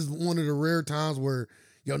one of the rare times where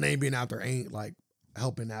your name being out there ain't like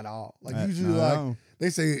helping at all. Like usually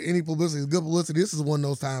they say any publicity is good publicity. This is one of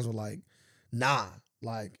those times where like, nah,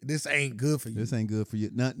 like this ain't good for you. This ain't good for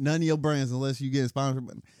you. None of your brands unless you get sponsored.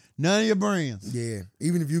 None of your brands. Yeah.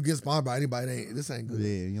 Even if you get sponsored by anybody, this ain't good.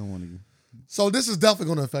 Yeah, you don't want to. So this is definitely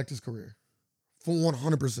going to affect his career for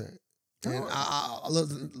 100%. And I look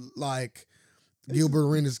like Gilbert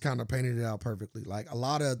Arenas kind of painted it out perfectly. Like a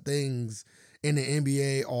lot of things in the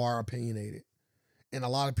NBA are opinionated. And a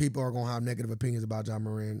lot of people are going to have negative opinions about Ja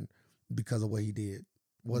Morant because of what he did.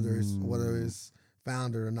 Whether it's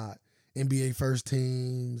founded or not. NBA first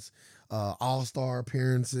teams, all-star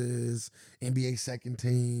appearances, NBA second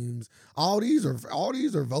teams. All these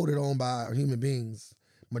are voted on by human beings.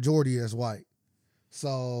 Majority is white.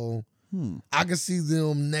 So I can see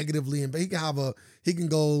them negatively, but he can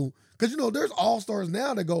go because there's all-stars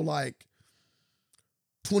now that go like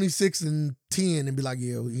 26-10 and be like,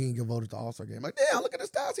 yeah, he ain't get voted to all-star game. Like, damn, look at the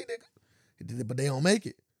stats he did it, but they don't make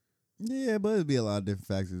it. Yeah, but it'd be a lot of different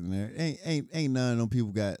factors in there. Ain't none of them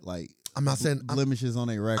people got like I'm not saying blemishes on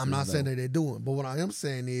their record. I'm not saying that they're doing, but what I am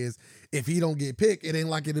saying is if he don't get picked, it ain't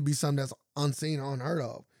like it'll be something that's unseen or unheard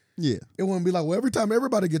of. Yeah. It wouldn't be like, well, every time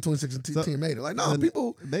everybody get 26-10 made it. Like, no,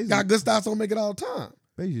 people got good stats don't make it all the time.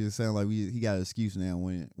 Basically, it sounds like he got an excuse now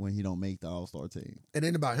when he don't make the All-Star team. It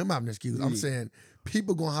ain't about him having an excuse. Yeah. I'm saying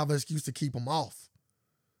people gonna have an excuse to keep him off.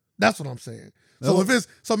 That's what I'm saying. So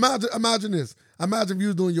imagine this. Imagine if you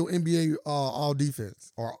was doing your NBA all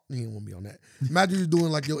defense, or he won't be on that. Imagine you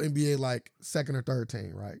doing like your NBA like second or third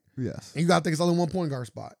team, right? Yes. And you gotta think it's only one point guard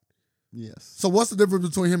spot. Yes. So what's the difference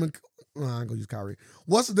between him and I'm gonna use Kyrie?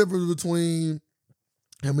 What's the difference between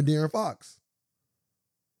him and De'Aaron Fox?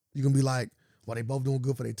 You're gonna be like, well, they both doing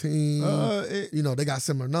good for their team. They got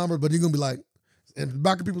similar numbers, but you're gonna be like, in the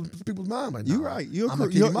back of people's mind, like, nah, you're right.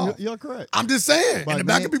 You're correct. I'm just saying, in the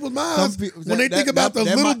back of people's minds, when they think about the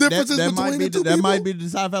little differences between the two people, that might be the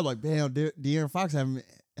deciding factor. Like, damn, De'Aaron Fox haven't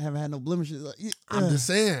had no blemishes. Like, I'm just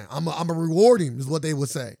saying, I'm a reward him is what they would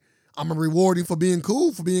say. I'm a reward him for being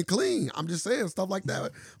cool, for being clean. I'm just saying stuff like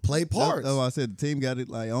that. Play parts. That's why I said the team got it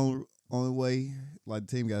like only way. Like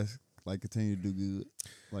the team got like continue to do good.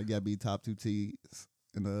 Like got to be top 2 teams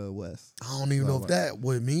in the West. I don't even know if that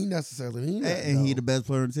would necessarily mean that. And he the best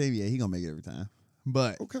player on the team. Yeah, he gonna make it every time.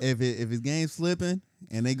 But if his game's slipping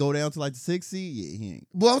and they go down to like the 6th seed, yeah, he ain't.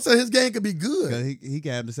 Well, I'm saying his game could be good. He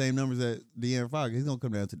can have the same numbers that De'Aaron Fox. He's gonna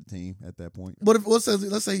come down to the team at that point. But let's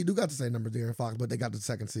say he do got the same numbers De'Aaron Fox, but they got the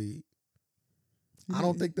 2nd seed. I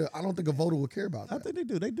don't think a voter would care about that. I think they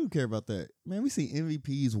do. They do care about that. Man, we see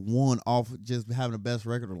MVPs won off just having the best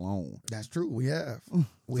record alone. That's true. We have.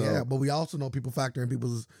 We have. But we also know people factor in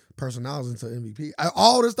people's personalities into MVP.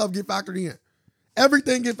 All this stuff get factored in.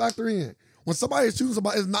 Everything get factored in. When somebody is choosing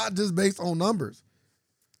somebody, it's not just based on numbers.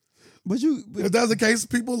 But if that's the case,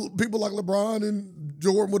 people like LeBron and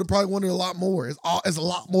Jordan would have probably wanted a lot more. It's a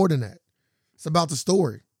lot more than that. It's about the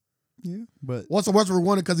story. Yeah, but Russell Westbrook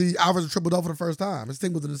won it because he averaged a triple-double for the first time. His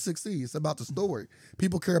team was in the 6th seed. It's about the story.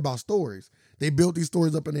 People care about stories. They built these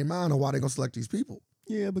stories up in their mind on why they're going to select these people.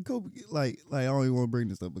 Yeah, but Kobe, like I don't even want to bring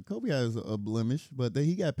this up, but Kobe has a blemish, but then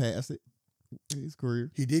he got past it. His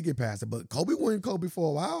career. He did get past it, but Kobe wasn't Kobe for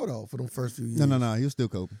a while, though, for the first few years. No, he was still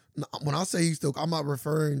Kobe. No, when I say he's still, I'm not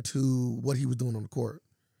referring to what he was doing on the court.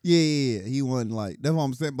 Yeah. He wasn't like, that's what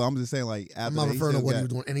I'm saying, but I'm just saying, like, after I'm not referring to what he was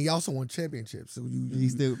doing. And he also won championships. So I'm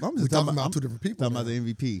just talking about two different people. Talking about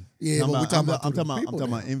the MVP. Yeah, but we're talking about I'm talking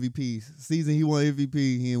about MVP. Season he won MVP,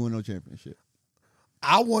 he didn't win no championship.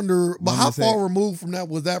 I wonder, but how far removed from that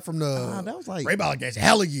was that from the that was like Ray Ball games?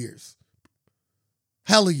 Hella years.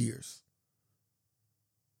 Hella years.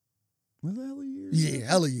 Was that hella years? Yeah,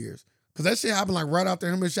 hella years. Because that shit happened like right after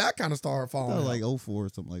him and Shaq kind of started falling. That was like 04 or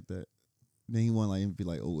something like that. Then he won like MVP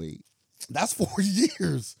like 08. That's 4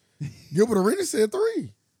 years. Gilbert Arenas said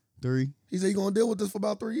 3. 3? He said he's going to deal with this for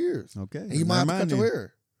about 3 years. Okay. And he might have to cut your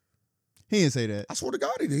hair. He didn't say that. I swear to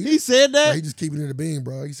God he did. He said that? Bro, he just keeping it a being,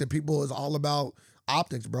 bro. He said people is all about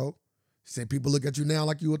optics, bro. He said people look at you now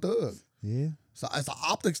like you a thug. Yeah. So it's an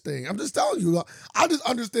optics thing. I'm just telling you. I just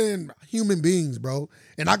understand human beings, bro.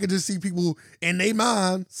 And I can just see people in their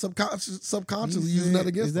mind subconsciously using that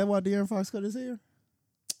against Is that why De'Aaron Fox cut his hair?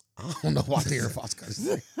 I don't know why De'Aaron Fox cut his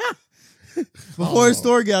hair. Before his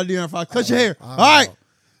story got out, De'Aaron Fox, cut your hair. All right.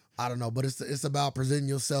 I don't know, but it's about presenting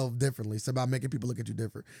yourself differently. It's about making people look at you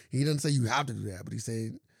different. He didn't say you have to do that, but he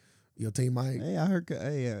said your team might. Hey, I heard.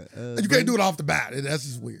 You can't do it off the bat. That's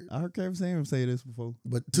just weird. I heard Kevin Samuels say this before.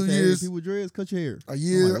 But 2 years, people with dreads, cut your hair. A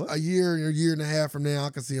year and a half from now, I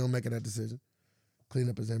can see him making that decision. Clean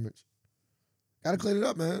up his image. Got to clean it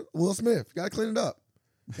up, man. Will Smith, got to clean it up.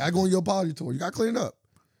 Got to go on your apology tour. You got to clean it up.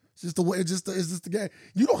 It's just the way. It's just the game.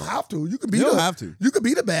 You don't have to. You don't have to. You could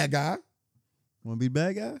be the bad guy. Want to be the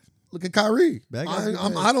bad guy? Look at Kyrie. Bad guy.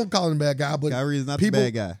 I don't call him a bad guy, but Kyrie is not the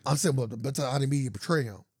bad guy. I'm saying, but on the media portray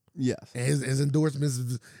him. Yes. And his endorsements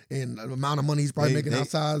and the amount of money he's probably making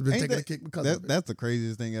outside has been taking a kick because of it. That's the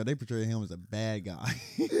craziest thing. They portray him as a bad guy.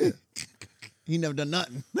 Yeah. He never done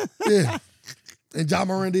nothing. Yeah. And John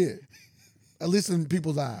Moran did. At least in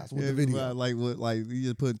people's eyes with the video. Like you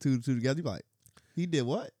just put two together. You like, he did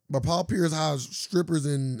what? But Paul Pierce hires strippers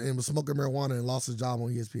and was smoking marijuana and lost his job on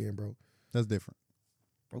ESPN, bro. That's different.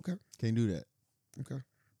 Okay. Can't do that. Okay.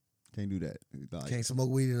 Can't do that. Like, can't smoke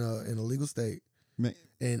weed in a legal state. Man.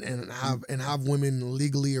 And have women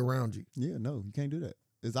legally around you. Yeah, no, you can't do that.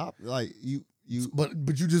 It's like you. But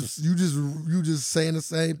you just saying the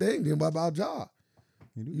same thing then about Ja.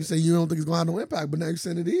 You say you don't think it's gonna have no impact, but now you're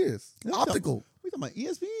saying it is. Optical. We talking about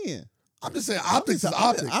ESPN. I'm just saying optics is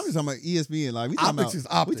optics. I'm just talking about ESPN. Like we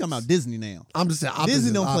talking about Disney now. I'm just saying optics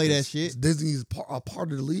Disney don't play that shit. Disney is a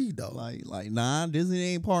part of the league though. Like nah, Disney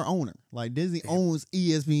ain't part owner. Like Disney owns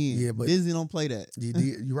ESPN. Yeah, but Disney don't play that.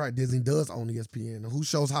 You're right. Disney does own ESPN. Who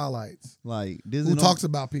shows highlights? Like Disney. Who talks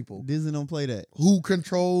about people? Disney don't play that. Who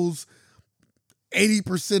controls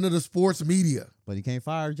 80% of the sports media? But he can't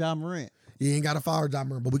fire John Morant. He ain't got to fire John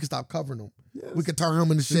Morant, but we can stop covering him. Yes. We could turn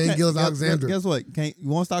him into Shane Gilgeous-Alexander. Guess what? You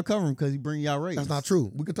won't stop covering him because he bring y'all ratings. That's not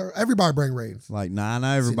true. We could turn everybody bring ratings. Like not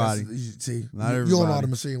everybody. Not everybody. You don't know how the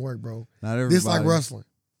machine work, bro. Not everybody. This like wrestling.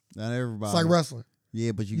 Not everybody. It's like wrestling.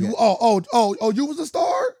 Yeah, but you you was a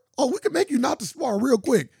star? Oh, we can make you not the star real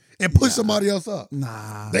quick and push somebody else up.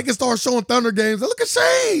 Nah. They can start showing Thunder games. Look at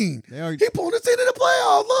Shane. He pulling this team in the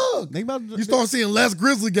playoffs. Look. You start seeing less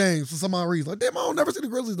Grizzly games for some odd reason. Like, damn, I don't never see the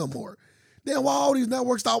Grizzlies no more. Then why all these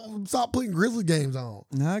networks stop putting Grizzly games on?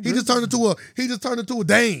 He just turned into a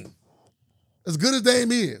Dame. As good as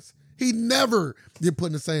Dame is, he never get put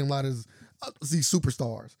in the same light as these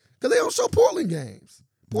superstars because they don't show Portland games.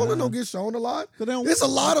 Portland don't get shown a lot. It's a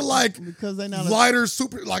lot of because they not lighter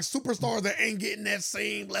superstars that ain't getting that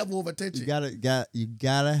same level of attention. You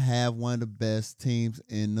gotta have one of the best teams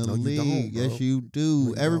in the league. Yes, you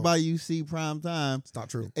do. No, everybody you see prime time. It's not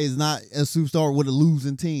true. Is not a superstar with a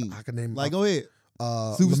losing team. I can name go ahead.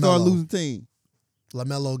 Superstar LaMelo. Losing team.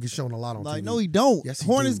 LaMelo gets shown a lot on TV. No, he don't. Yes,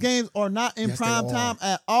 Hornets games are not in prime time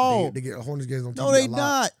at all. They get Hornets games on TV. No, they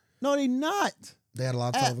not. No, they not. They had a lot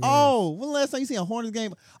of television games. When the last time you seen a Hornets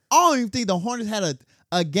game? I don't even think the Hornets had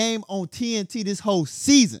a game on TNT this whole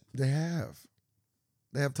season. They have.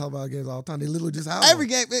 They have talked about games all the time. They literally just had Every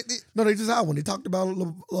one. game. No, they just had one. They talked about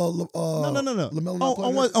No. LaMelo not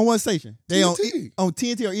playing On what station? They TNT. on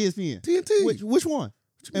TNT or ESPN? TNT. Which one?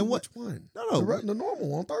 And which one? No. The normal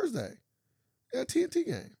one on Thursday. Yeah, TNT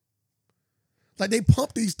game. Like they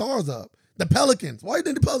pump these stars up. The Pelicans. Why you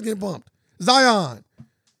think the Pelicans get pumped? Zion.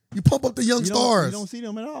 You pump up the young stars. You don't see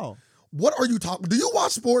them at all. What are you talking? Do you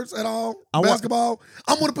watch sports at all? Basketball?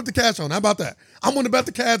 I'm gonna put the cash on. How about that? I'm gonna bet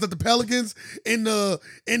the cash that the Pelicans in the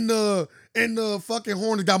fucking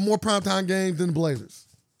Hornets got more primetime games than the Blazers.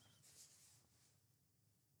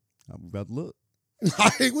 I'm about to look.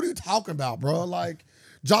 Like, what are you talking about, bro? Like,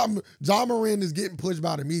 John Moran is getting pushed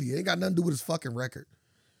by the media. It ain't got nothing to do with his fucking record.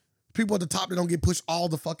 People at the top that don't get pushed all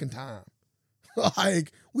the fucking time.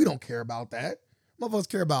 Like, we don't care about that. Motherfuckers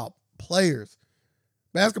care about players.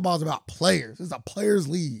 Basketball is about players. It's a players'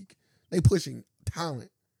 league. They pushing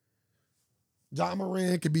talent. John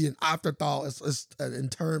Moran could be an afterthought in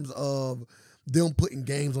terms of them putting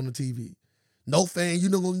games on the TV. No fan, you're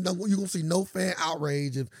gonna see no fan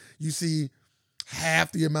outrage if you see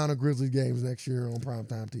half the amount of Grizzlies games next year on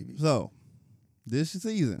primetime TV. So, this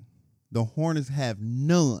season, the Hornets have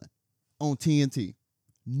none on TNT.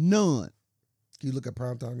 None. Can you look at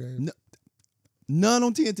primetime games? None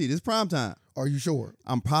on TNT. This is primetime. Are you sure?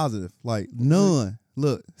 I'm positive. Like, none.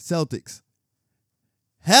 Look, Celtics.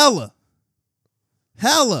 Hella.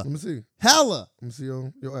 Let me see. Hella. Let me see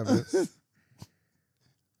your evidence.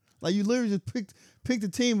 Like, you literally just picked the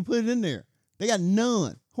team and put it in there. They got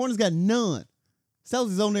none. Hornets got none.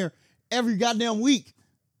 Celtics on there every goddamn week.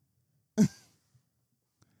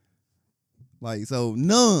 Like, so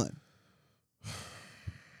none.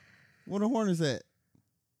 Where the Hornets at?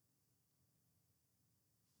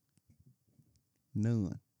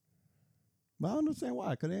 None. But I don't understand why,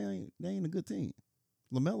 because they ain't a good team.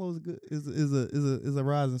 LaMelo is a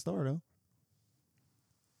rising star though.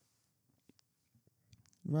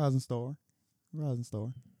 Rising star.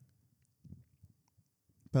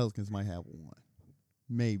 Pelicans might have one.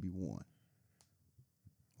 Maybe one.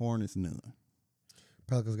 Hornets none.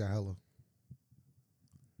 Pelicans got hella.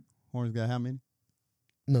 Hornets got how many?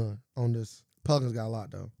 None on this. Pelicans got a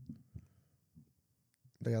lot though.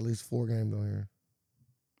 They got at least 4 games on here.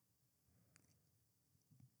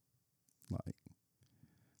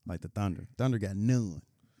 Like the Thunder. Thunder got none.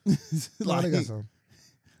 Like, they got some.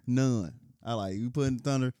 None. I like you putting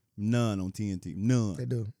Thunder, none on TNT. None. They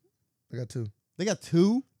do. They got 2. They got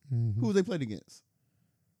 2? Mm-hmm. Who they played against?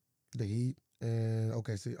 The Heat and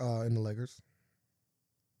OKC, and the Lakers.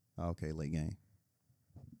 Okay, late game.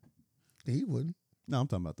 The Heat wouldn't. No, I'm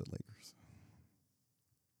talking about the Lakers.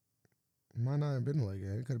 It might not have been the late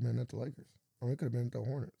game. It could have been at the Lakers. Or it could have been at the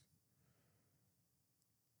Hornets.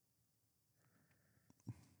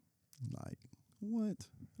 Like, what?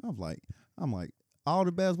 I'm like, all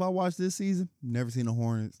the basketball I watched this season, never seen the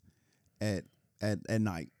Hornets at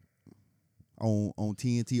night on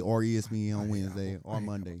TNT or ESPN on Wednesday or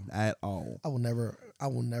Monday at all. I will never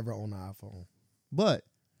own an iPhone. But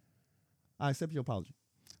I accept your apology.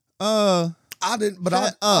 I didn't, but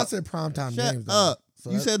I said primetime Shut games. Up. So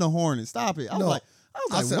you said the Hornets. Stop it. I was like,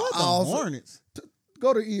 what the Hornets?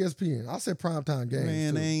 Go to ESPN. I said primetime games.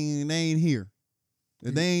 Man, they ain't here.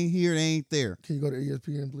 If they ain't here, they ain't there. Can you go to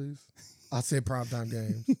ESPN, please? I said primetime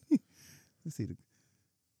games. Let's see.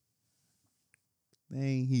 They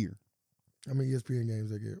ain't here. How many ESPN games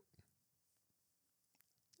they get?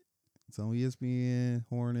 It's on ESPN,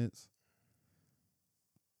 Hornets.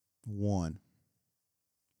 1.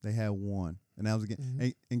 They had 1. And that was against. Mm-hmm.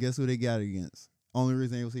 And guess who they got it against? Only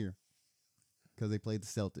reason they was here. Because they played the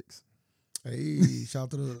Celtics. Hey, shout out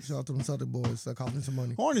to them Celtic boys. That cost me some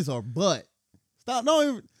money. Hornets are butt.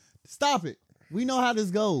 Stop it. We know how this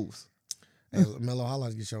goes. Hey, Melo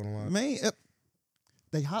highlights get shown a lot. Man,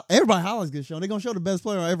 everybody highlights get shown. They're gonna show the best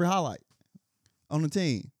player on every highlight on the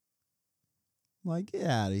team. Like, get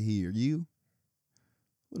out of here, you.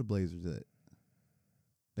 Where the Blazers at?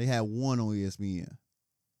 They had 1 on ESPN,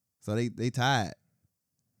 so they tied.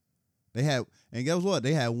 They had, and guess what?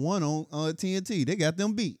 They had 1 on TNT. They got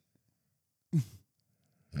them beat.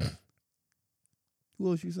 Who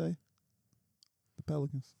else you say? The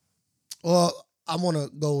Pelicans. Well, I want to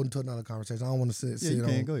go into another conversation. I don't want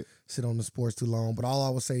to sit on the sports too long. But all I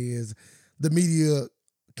would say is the media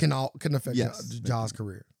can affect Ja's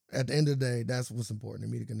career. At the end of the day, that's what's important. The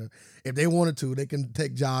media can, if they wanted to, they can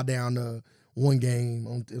take Ja down to 1 game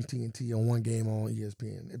on TNT and 1 game on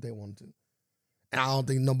ESPN if they wanted to. And I don't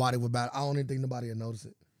think nobody would I don't even think nobody would notice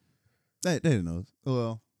it. They didn't notice.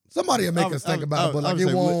 Well, somebody will make us think about it, but like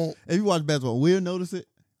it won't. If you watch basketball, we'll notice it.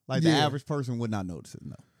 Like the average person would not notice it.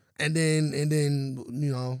 No. And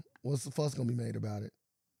then what's the fuss gonna be made about it?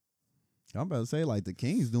 I'm about to say, like, the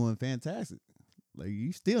King's doing fantastic. Like,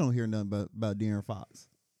 you still don't hear nothing about De'Aaron Fox.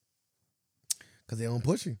 Because they don't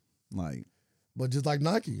push him. Like, but just like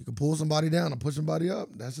Nike, you can pull somebody down and push somebody up.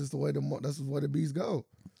 That's just the way the beats go.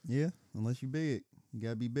 Yeah, unless you big. You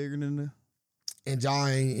gotta be bigger than the. And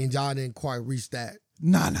Ja didn't quite reach that.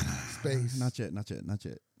 Nah. Space. Not yet.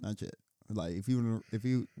 Like, if you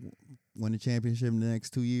win the championship in the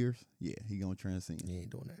next 2 years, yeah, he gonna transcend. He ain't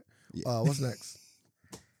doing that. Yeah. What's next?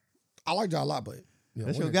 I like Ja a lot, but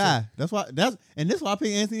that's your guy. That's why I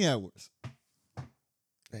pick Anthony Edwards.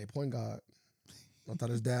 Hey, point guard. I thought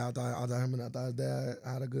his dad. I thought his dad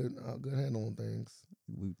had a good handle on things.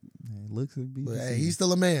 Looks would be. But hey, he's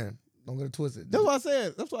still a man. Don't get it twisted. That's what I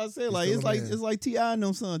said. Like, it's like T.I. and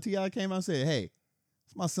them son. T.I. came out and said, "Hey,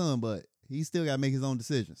 it's my son, but he still got to make his own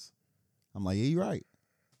decisions." I'm like, "Yeah, you're right.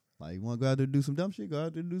 Like, you want to go out there and do some dumb shit? Go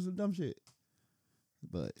out there and do some dumb shit."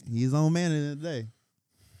 But he's his own man at the end of the day.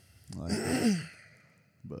 Like,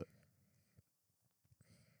 but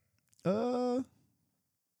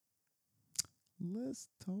let's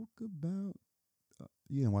talk about.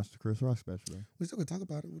 You didn't watch the Chris Rock special, though. We still gonna talk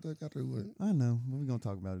about it. What that got to do with it? I know. We're gonna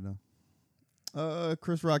talk about it though.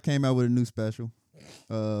 Chris Rock came out with a new special,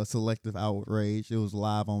 Selective Outrage. It was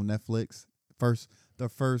live on Netflix. The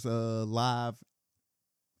first live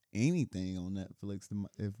anything on Netflix,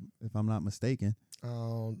 if I'm not mistaken.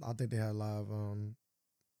 I think they had live.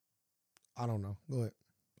 I don't know. Go ahead.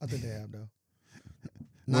 I think they have though.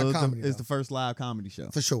 Not comedy. It's the first live comedy show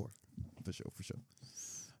for sure. For sure.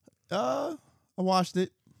 I watched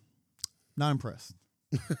it. Not impressed.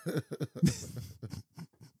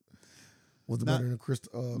 Was it better than Chris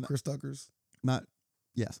Tucker's? Not.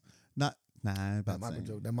 That Michael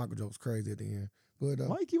joke. That Michael joke was crazy at the end. But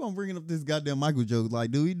why you keep on bringing up this goddamn Michael joke?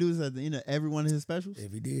 Like, do he do this at the end of every one of his specials?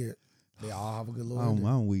 If he did, they all have a good little.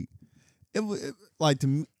 I'm weak. It like to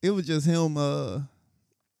me. It was just him.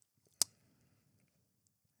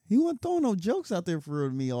 He wasn't throwing no jokes out there for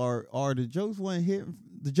me, or the jokes wasn't hitting.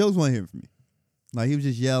 The jokes wasn't hitting for me. Like, he was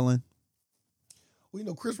just yelling.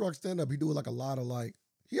 Well, Chris Rock stand up. He do like a lot of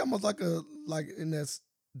he almost like in that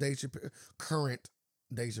Dave Chappelle, current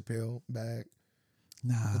Dave Chappelle bag.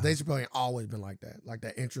 Nah, Dave Chappelle ain't always been like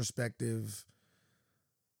that introspective,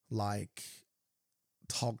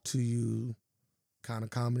 talk to you kind of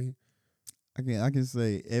comedy. I can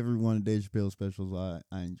say every one of Dave Chappelle specials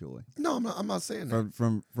I enjoy. No, I'm not saying that.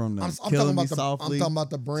 From the I'm talking about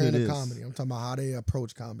the brand of comedy. I'm talking about how they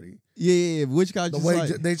approach comedy. Yeah. Which guy? The way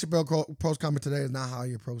Dave Chappelle approached comedy today is not how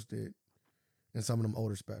he approached it in some of them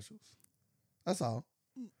older specials. That's all.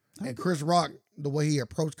 And Chris Rock, the way he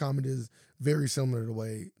approached comedy is very similar to the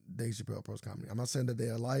way Dave Chappelle approached comedy. I'm not saying that they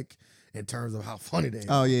are alike in terms of how funny they are.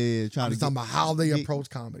 Oh yeah. I'm talking about how they approach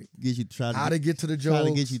comedy. How they get to the jokes. Try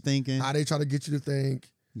to get you thinking. How they try to get you to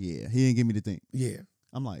think. Yeah, he didn't get me to think. Yeah.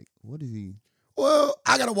 I'm like, what is he? Well,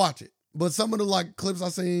 I gotta watch it. But some of the clips I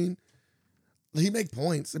seen, he make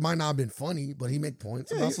points. It might not have been funny, but he make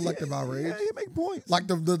points about selective outrage. Yeah, he make points. Like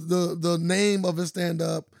the name of his stand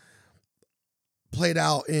up played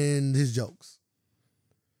out in his jokes.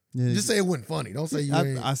 Yeah, just say it wasn't funny. Don't say you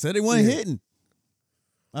ain't. I said it wasn't hitting.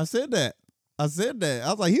 I said that. I was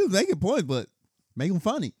like, he was making points, but make them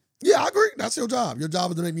funny. Yeah, I agree. That's your job. Your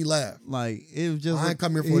job is to make me laugh. Like, it was just. I ain't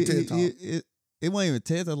come here for a TED Talk. It wasn't even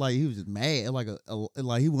TED Talk. Like, he was just mad. Like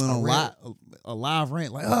he went on a live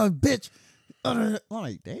rant. Like, oh, bitch. I'm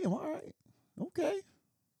like, damn, all right. Okay.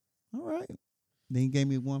 All right. Then he gave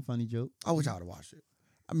me one funny joke. I wish I would have watched it.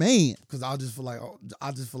 Man. Because I just feel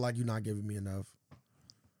like you're not giving me enough.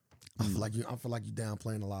 I feel like you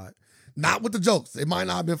downplaying a lot. Not with the jokes. It might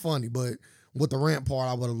not have been funny, but with the rant part,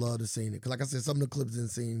 I would have loved to seen it. Because like I said, some of the clips didn't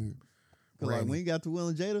seem like when you got to Will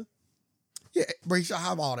and Jada. Yeah, but he should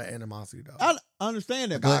have all that animosity though. I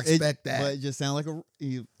understand that, but I expect that. But it just sounds like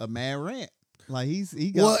a mad rant. Like he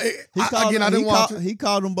called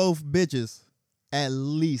them both bitches at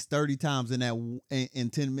least 30 times in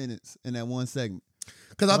 10 minutes in that one segment.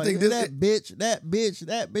 Because I think that bitch.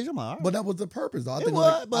 I'm like, all right. But that was the purpose. Though. I think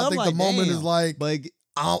the moment is like, but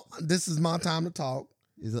this is my time to talk.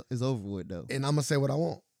 It's over with though, and I'm gonna say what I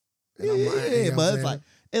want. But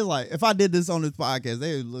it's like if I did this on this podcast,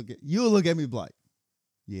 you'll look at me like,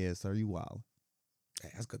 yeah, sir, you wild. Hey,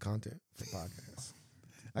 that's good content for podcasts.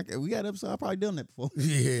 We got an episode. I've probably done that before.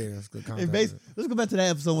 Yeah, that's good content. Let's go back to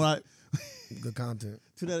that episode when good content.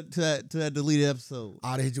 to that deleted episode.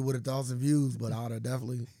 I'd have hit you with 1,000 views, but I'd have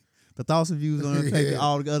definitely the 1,000 views on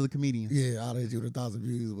all the other comedians. Yeah, I'd have hit you with 1,000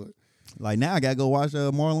 views, but like now I gotta go watch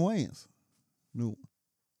Marlon Wayans. No,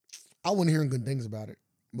 I wasn't hearing good things about it,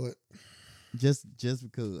 but just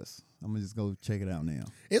because I'm gonna just go check it out now.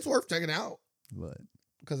 It's worth checking out. But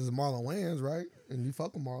Because it's Marlon Wayans, right? And you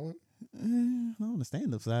fuck with Marlon. Not on the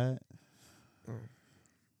stand-up side. Oh.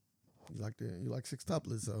 You like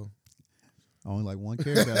sextuplets, so. I only like one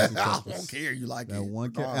character. I don't care. You like that it.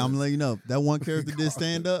 one character. I'm letting you know that one character did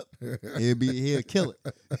stand up. He'll kill it.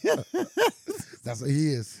 That's what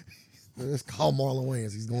he is. It's called Marlon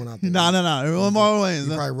Wayans. He's going out there. No. It was Marlon Wayans.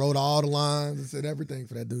 He probably wrote all the lines and said everything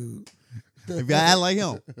for that dude. If you act like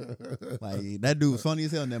him, like that dude was funny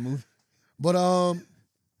as hell in that movie. But I'm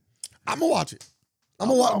gonna watch it. I'm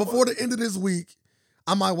gonna watch before the end of this week.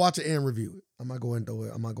 I might watch it and review it. I might go and throw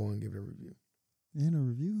it. I might go and give it a review. In a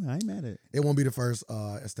review, I ain't mad at it. It won't be the first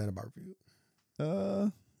stand-up review.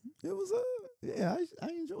 It was yeah, I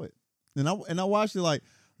enjoy it, and I watched it like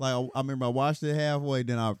I remember I watched it halfway,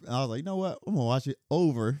 then I was like, you know what, I'm gonna watch it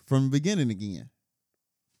over from the beginning again,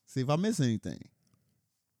 see if I miss anything.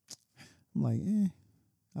 I'm like,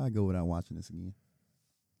 I'll go without watching this again.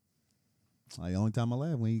 Like the only time I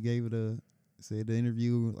laughed when he gave it said the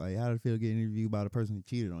interview, like how did it feel to get interviewed by the person who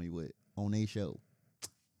cheated on you with on a show.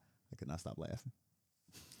 I could not stop laughing.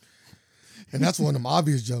 And that's one of them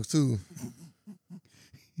obvious jokes too.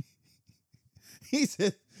 He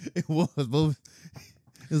said it was both.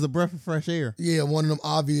 It was a breath of fresh air. Yeah, one of them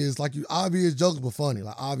obvious jokes, but funny,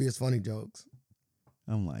 like obvious funny jokes.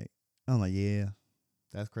 I'm like, yeah,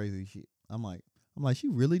 that's crazy shit. I'm like, she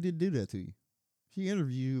really did do that to you. She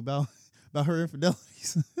interviewed you about her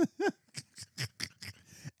infidelities.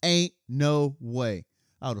 Ain't no way.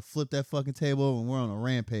 I would have flipped that fucking table over and we're on a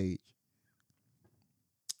rampage.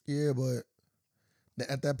 Yeah, but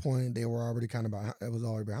at that point, they were already kind of behind. It was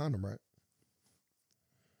already behind them, right?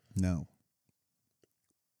 No.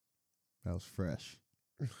 That was fresh.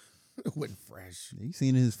 It wasn't fresh. You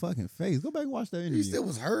seen his fucking face. Go back and watch that interview. He still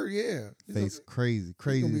was hurt, yeah. Face crazy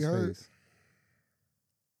as face.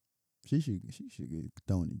 She should get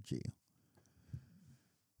thrown in jail.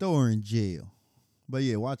 Throw her in jail. But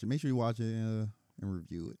yeah, watch it. Make sure you watch it and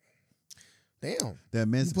review it. Damn. That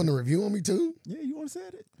you putting a review on me too? Yeah, you want to say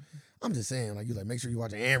it? I'm just saying, like, you like make sure you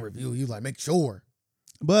watch it and review. You like make sure.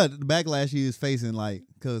 But the backlash he is facing, like,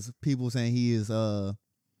 because people saying he is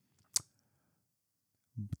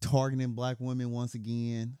targeting black women once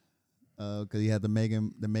again, because he had the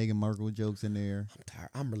Meghan Markle jokes in there. I'm tired.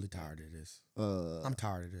 I'm really tired of this. I'm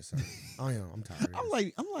tired of this. Sir. I am. I'm tired of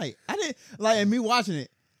this. I'm like, I didn't like, and me watching it,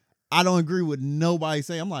 I don't agree with nobody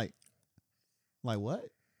saying. I'm like what?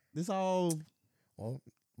 This all. Well,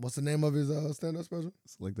 what's the name of his stand-up special?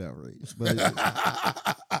 Select Outrage. But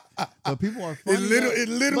people are funny. It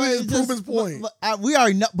literally is proving point. We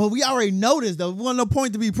already know this though. There wasn't no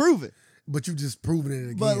point to be proven. But you just proving it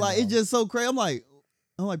again. But like it's just so crazy. I'm like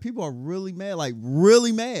people are really mad. Like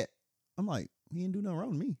really mad. I'm like, he didn't do nothing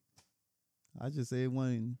wrong to me. I just said it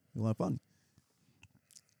wasn't funny.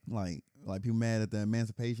 Like people mad at the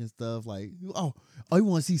emancipation stuff. Like, oh, you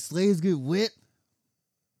want to see slaves get whipped?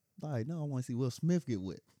 Like, no, I want to see Will Smith get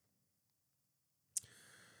whipped.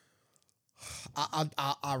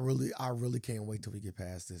 I really can't wait till we get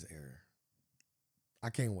past this era.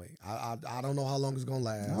 I can't wait. I don't know how long it's gonna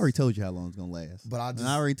last. I already told you how long it's gonna last. But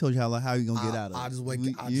I already told you how you're gonna get out of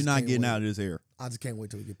it. You're not getting out of this era. I just can't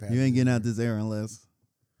wait till we get past. You ain't getting out of this era unless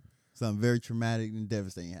something very traumatic and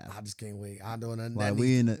devastating happens. I just can't wait. I know that. Like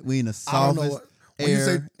we in the softest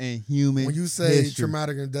air and human. When you say history.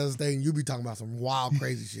 traumatic and devastating, you be talking about some wild,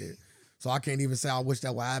 crazy shit. So I can't even say I wish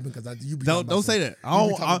that would happen because you be don't say that. I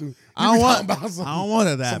don't want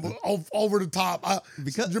it to happen. Over the top.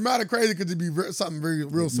 Because dramatic crazy could be something very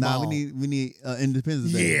real small. Nah, we need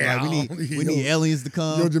Independence Day. Yeah, like we need aliens to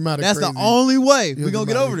come. That's crazy. the only way we're gonna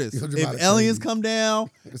get over this. If aliens come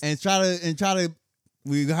down and try to,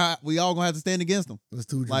 we all gonna have to stand against them. That's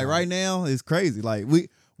too dramatic. Like right now, it's crazy. Like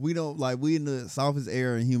we don't like we in the softest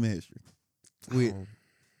era in human history.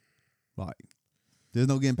 Like there's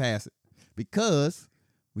no getting past it. Because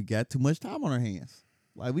we got too much time on our hands.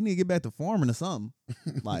 Like we need to get back to farming or something.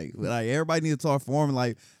 like everybody need to start farming.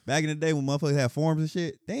 Like back in the day when motherfuckers had farms and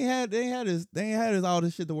shit, they ain't had all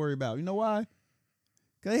this shit to worry about. You know why?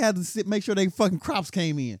 Cause they had to make sure they fucking crops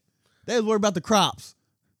came in. They was worried about the crops.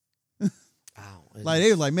 Like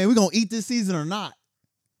they was like, man, we gonna eat this season or not.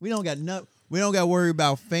 We don't got to worry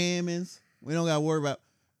about famines. We don't got to worry about.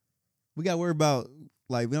 We got to worry about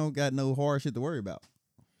we don't got no hard shit to worry about.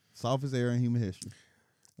 Softest era in human history.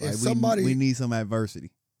 Like we need some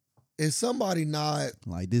adversity. Is somebody not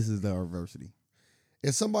like this is the adversity?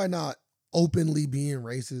 Is somebody not openly being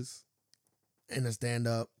racist in a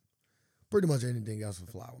stand-up? Pretty much anything else would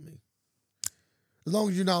fly with me. As long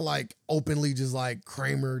as you're not like openly just like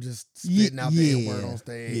Kramer just spitting out the N-word on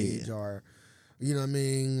stage or you know what I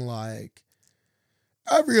mean? Like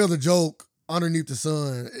every other joke underneath the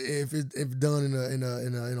sun if done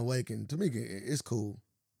in a waking. To me, it's cool.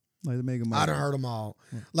 Like to make him. I done heard them all.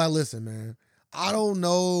 Like, listen, man. I don't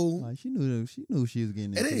know. Like she knew she was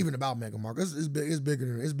getting. It ain't even about Meghan Markle. It's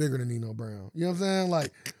bigger than Nino Brown. You know what I'm saying?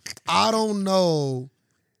 Like, I don't know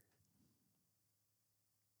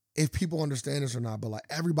if people understand this or not, but like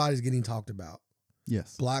everybody's getting talked about.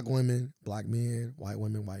 Yes. Black women, black men, white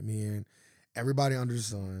women, white men, everybody under the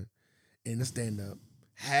sun in the stand-up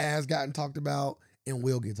has gotten talked about and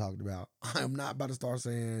will get talked about. I am not about to start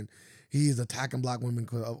saying he is attacking black women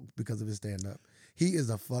because of his stand-up. He is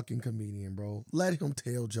a fucking comedian, bro. Let him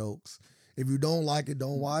tell jokes. If you don't like it,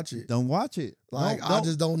 don't watch it. Don't watch it. Like, I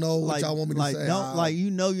just don't know what y'all want me to say. Don't, like,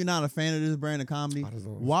 you know you're not a fan of this brand of comedy.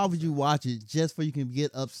 Why would you watch it just for you can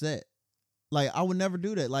get upset? Like, I would never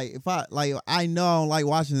do that. Like, if I know I don't like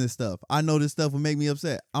watching this stuff. I know this stuff will make me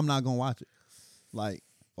upset. I'm not going to watch it. Like,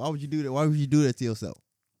 why would you do that? Why would you do that to yourself?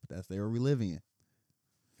 But that's the era we live in.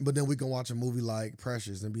 But then we can watch a movie like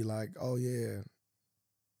Precious and be like, oh, yeah,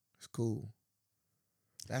 it's cool.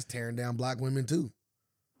 That's tearing down black women, too.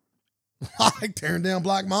 Like tearing down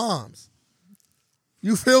black moms.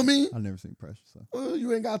 You feel me? I've never seen Precious. So. Well,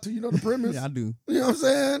 you ain't got to. You know the premise. Yeah, I do. You know what I'm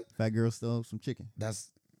saying? Fat girl stole some chicken.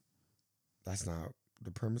 That's not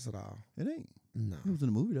the premise at all. It ain't. No. It was in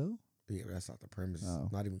the movie, though. Yeah, that's not the premise. Oh.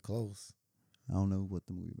 Not even close. I don't know what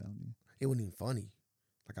the movie about. Then. It wasn't even funny.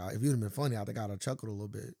 Like, if it would have been funny, I think I'd have chuckled a little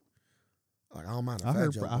bit. Like, I don't mind a I fat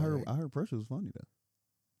heard, joke. I heard Precious was funny, though.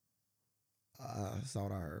 That's not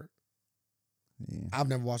what I heard. Yeah. I've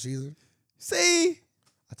never watched either. See?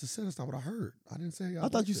 I just said that's not what I heard. I didn't say I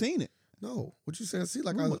thought you seen it. No. What you said? See,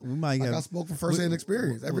 like I spoke from first-hand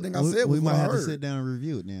experience. Everything I said was we might what I have heard. to sit down and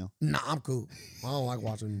review it now. Nah, I'm cool. I don't like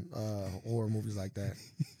watching horror movies like that.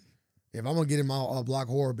 If I'm gonna get in my black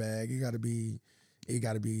horror bag, it gotta be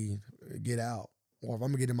Get Out. Or if I'm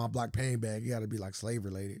gonna get in my Black Pain bag, it gotta be like slave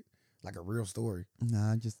related, like a real story.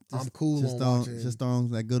 Nah, I'm cool just on watching. Just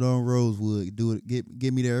on that good old Rosewood. Do it.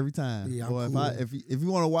 Get me there every time. Yeah, Boy, I'm cool. if you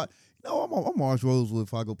want to watch, I'm gonna watch Rosewood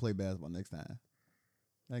if I go play basketball next time.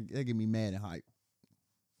 That get me mad and hype.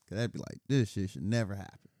 Cause that'd be like, this shit should never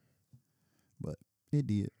happen. But it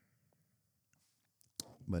did.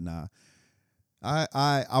 But nah.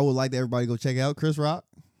 I would like everybody go check out Chris Rock.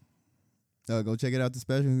 Go check it out the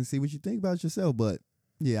special and see what you think about it yourself. But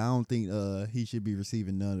yeah, I don't think he should be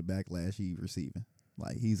receiving none of the backlash he's receiving.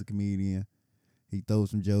 Like, he's a comedian. He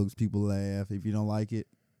throws some jokes, people laugh. If you don't like it,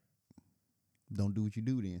 don't do what you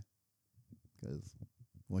do then. Because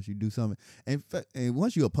once you do something, and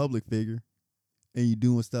once you're a public figure and you're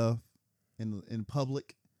doing stuff in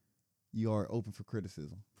public, you are open for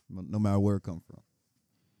criticism, no matter where it comes from.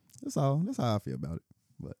 That's all. That's how I feel about it.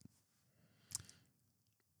 But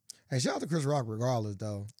hey, shout out to Chris Rock regardless,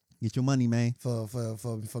 though. Get your money, man. For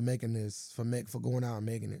making this, for going out and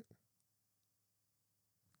making it.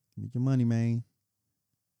 Get your money, man.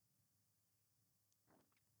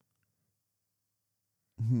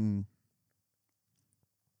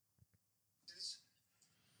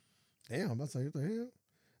 Damn, I'm about to say, what the hell?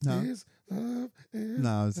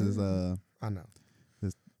 No, it's his I know.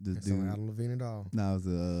 This It's dude. Adam Levine at all. No, it's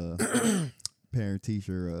a parent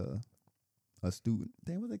teacher, a student.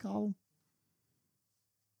 Damn, what they call them?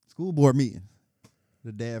 School board meeting.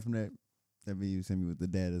 The dad from that video sent me with the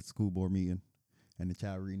dad at the school board meeting, and the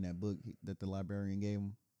child reading that book that the librarian gave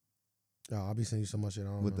him. Oh, I'll be sending you so much shit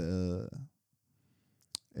on with the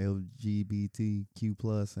LGBTQ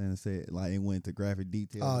plus, and it said like it went into graphic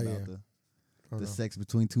details about the sex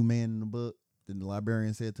between two men in the book. Then the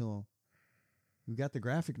librarian said to him, "You got the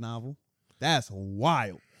graphic novel? That's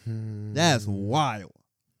wild. That's wild."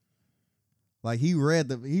 Like he read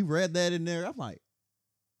that in there. I'm like,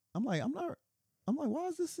 why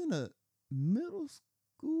is this in a middle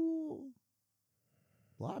school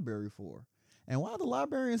library for? And why the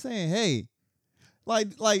librarian saying, "Hey,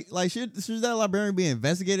 like should that librarian be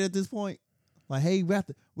investigated at this point? Like, hey,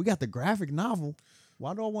 we got the graphic novel.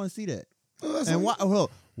 Why do I want to see that? And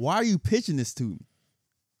why are you pitching this to me?"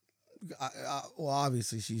 Well,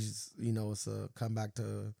 obviously she's, it's a comeback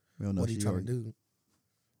to what he trying to do.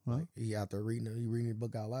 Huh? Like, he out there reading the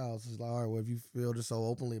book out loud. So it's like, all right, well, if you feel just so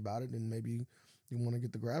openly about it, then maybe you want to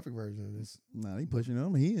get the graphic version of this. Nah, he pushing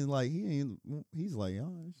him. He's like, oh,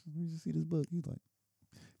 let me just see this book. He's like,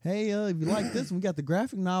 hey, if you like this one, we got the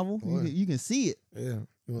graphic novel. You can see it. Yeah.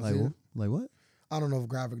 You want to Like, see it? like what? I don't know if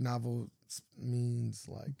graphic novel means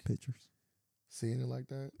like Pictures. seeing it like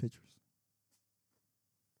that. Pictures.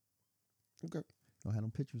 Okay. Gonna have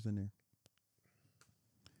them pictures in there.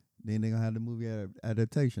 Then they're gonna have the movie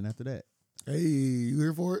adaptation after that. Hey, you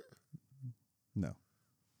here for it? No.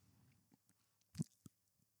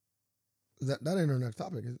 That ain't our next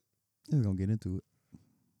topic, is it? We're going to get into it.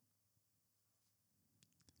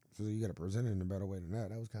 So you got to present it in a better way than that.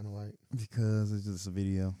 That was kind of like... Because it's just a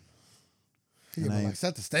video. Yeah, but like,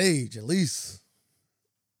 set the stage, at least.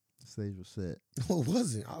 The stage was set. No, it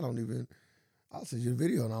wasn't. I'll send you a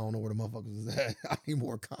video and I don't know where the motherfuckers is at. I need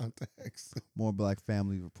more context. More black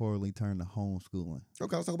families reportedly turned to homeschooling.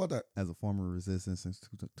 Okay, let's talk about that. As a form of resistance since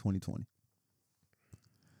 2020.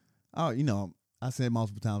 Oh, you know, I said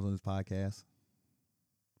multiple times on this podcast,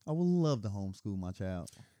 I would love to homeschool my child.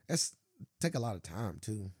 That's take a lot of time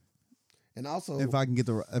too, and also if I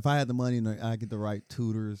had the money and I get the right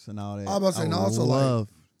tutors and all that, I was saying, would also love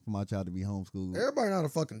for my child to be homeschooled. Everybody not a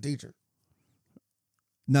fucking teacher.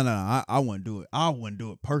 No, I wouldn't do it. I wouldn't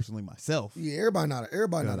do it personally myself. Yeah, everybody not a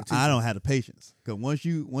teacher. I don't have the patience because once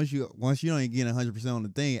you don't even get 100% on the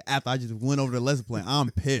thing, after I just went over the lesson plan, I'm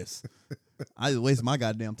pissed. I just wasted my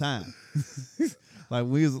goddamn time. Like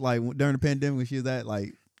we was like during the pandemic when she was at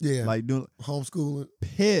like doing homeschooling,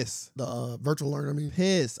 pissed. The virtual learning, I mean,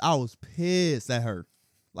 pissed. I was pissed at her,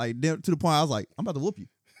 like to the point I was like, I'm about to whoop you.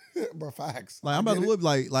 Bro, facts. Like I'm about to whoop.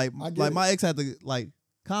 Like my ex had to like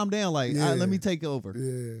calm down. Like let me take over.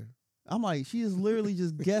 Yeah. I'm like, she is literally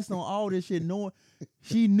just guessing on all this shit, knowing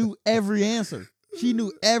she knew every answer. She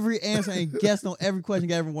knew every answer and guessed on every question,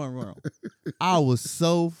 got everyone wrong. I was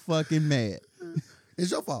so fucking mad.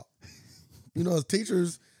 It's your fault. You know, as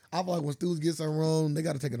teachers, I feel like when students get something wrong, they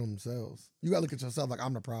got to take it on themselves. You got to look at yourself like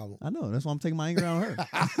I'm the problem. I know. That's why I'm taking my anger out on her.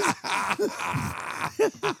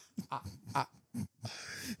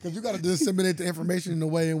 Because you got to disseminate the information in a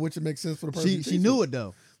way in which it makes sense for the person. She knew it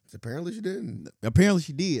though. Apparently she didn't. Apparently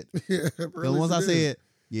she did. Yeah, because once I said,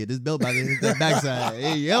 yeah, this belt about to hit that backside.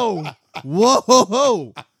 Hey, yo.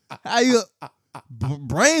 Whoa. How you...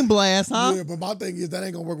 brain blast, huh? Yeah, but my thing is that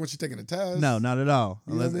ain't gonna work when she's taking the test. No, not at all.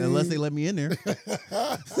 Unless they let me in there.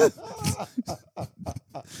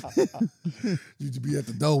 You should be at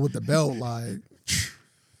the door with the belt, like.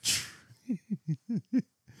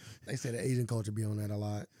 They say the Asian culture be on that a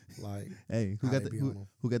lot. Like, hey, who got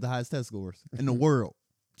the highest test scores in the world?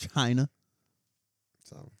 China.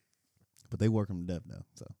 So, but they work them to death though.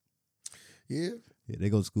 So, yeah, they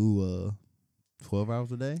go to school 12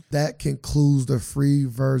 hours a day. That concludes the free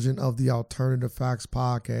version of the Alternative Facts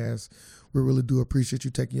podcast. We really do appreciate you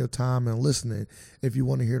taking your time and listening. If you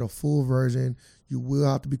want to hear the full version, you will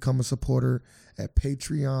have to become a supporter at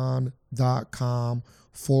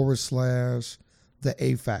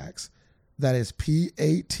patreon.com/theafacts. That is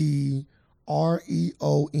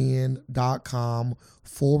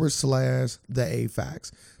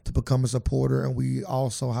patreon.com/theafacts to become a supporter. And we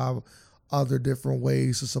also have other different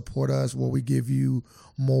ways to support us where we give you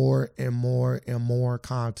more and more and more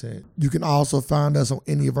content. You can also find us on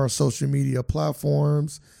any of our social media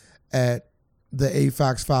platforms at the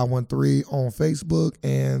AFAX 513 on Facebook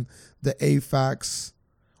and the AFAX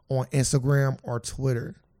on Instagram or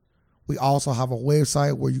Twitter. We also have a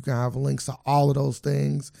website where you can have links to all of those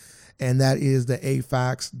things, and that is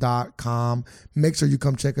theafacts.com. Make sure you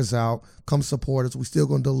come check us out. Come support us. We're still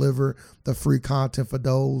going to deliver the free content for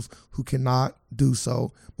those who cannot do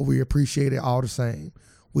so, but we appreciate it all the same.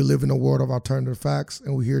 We live in a world of alternative facts,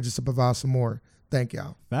 and we're here just to provide some more. Thank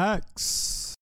y'all. Facts.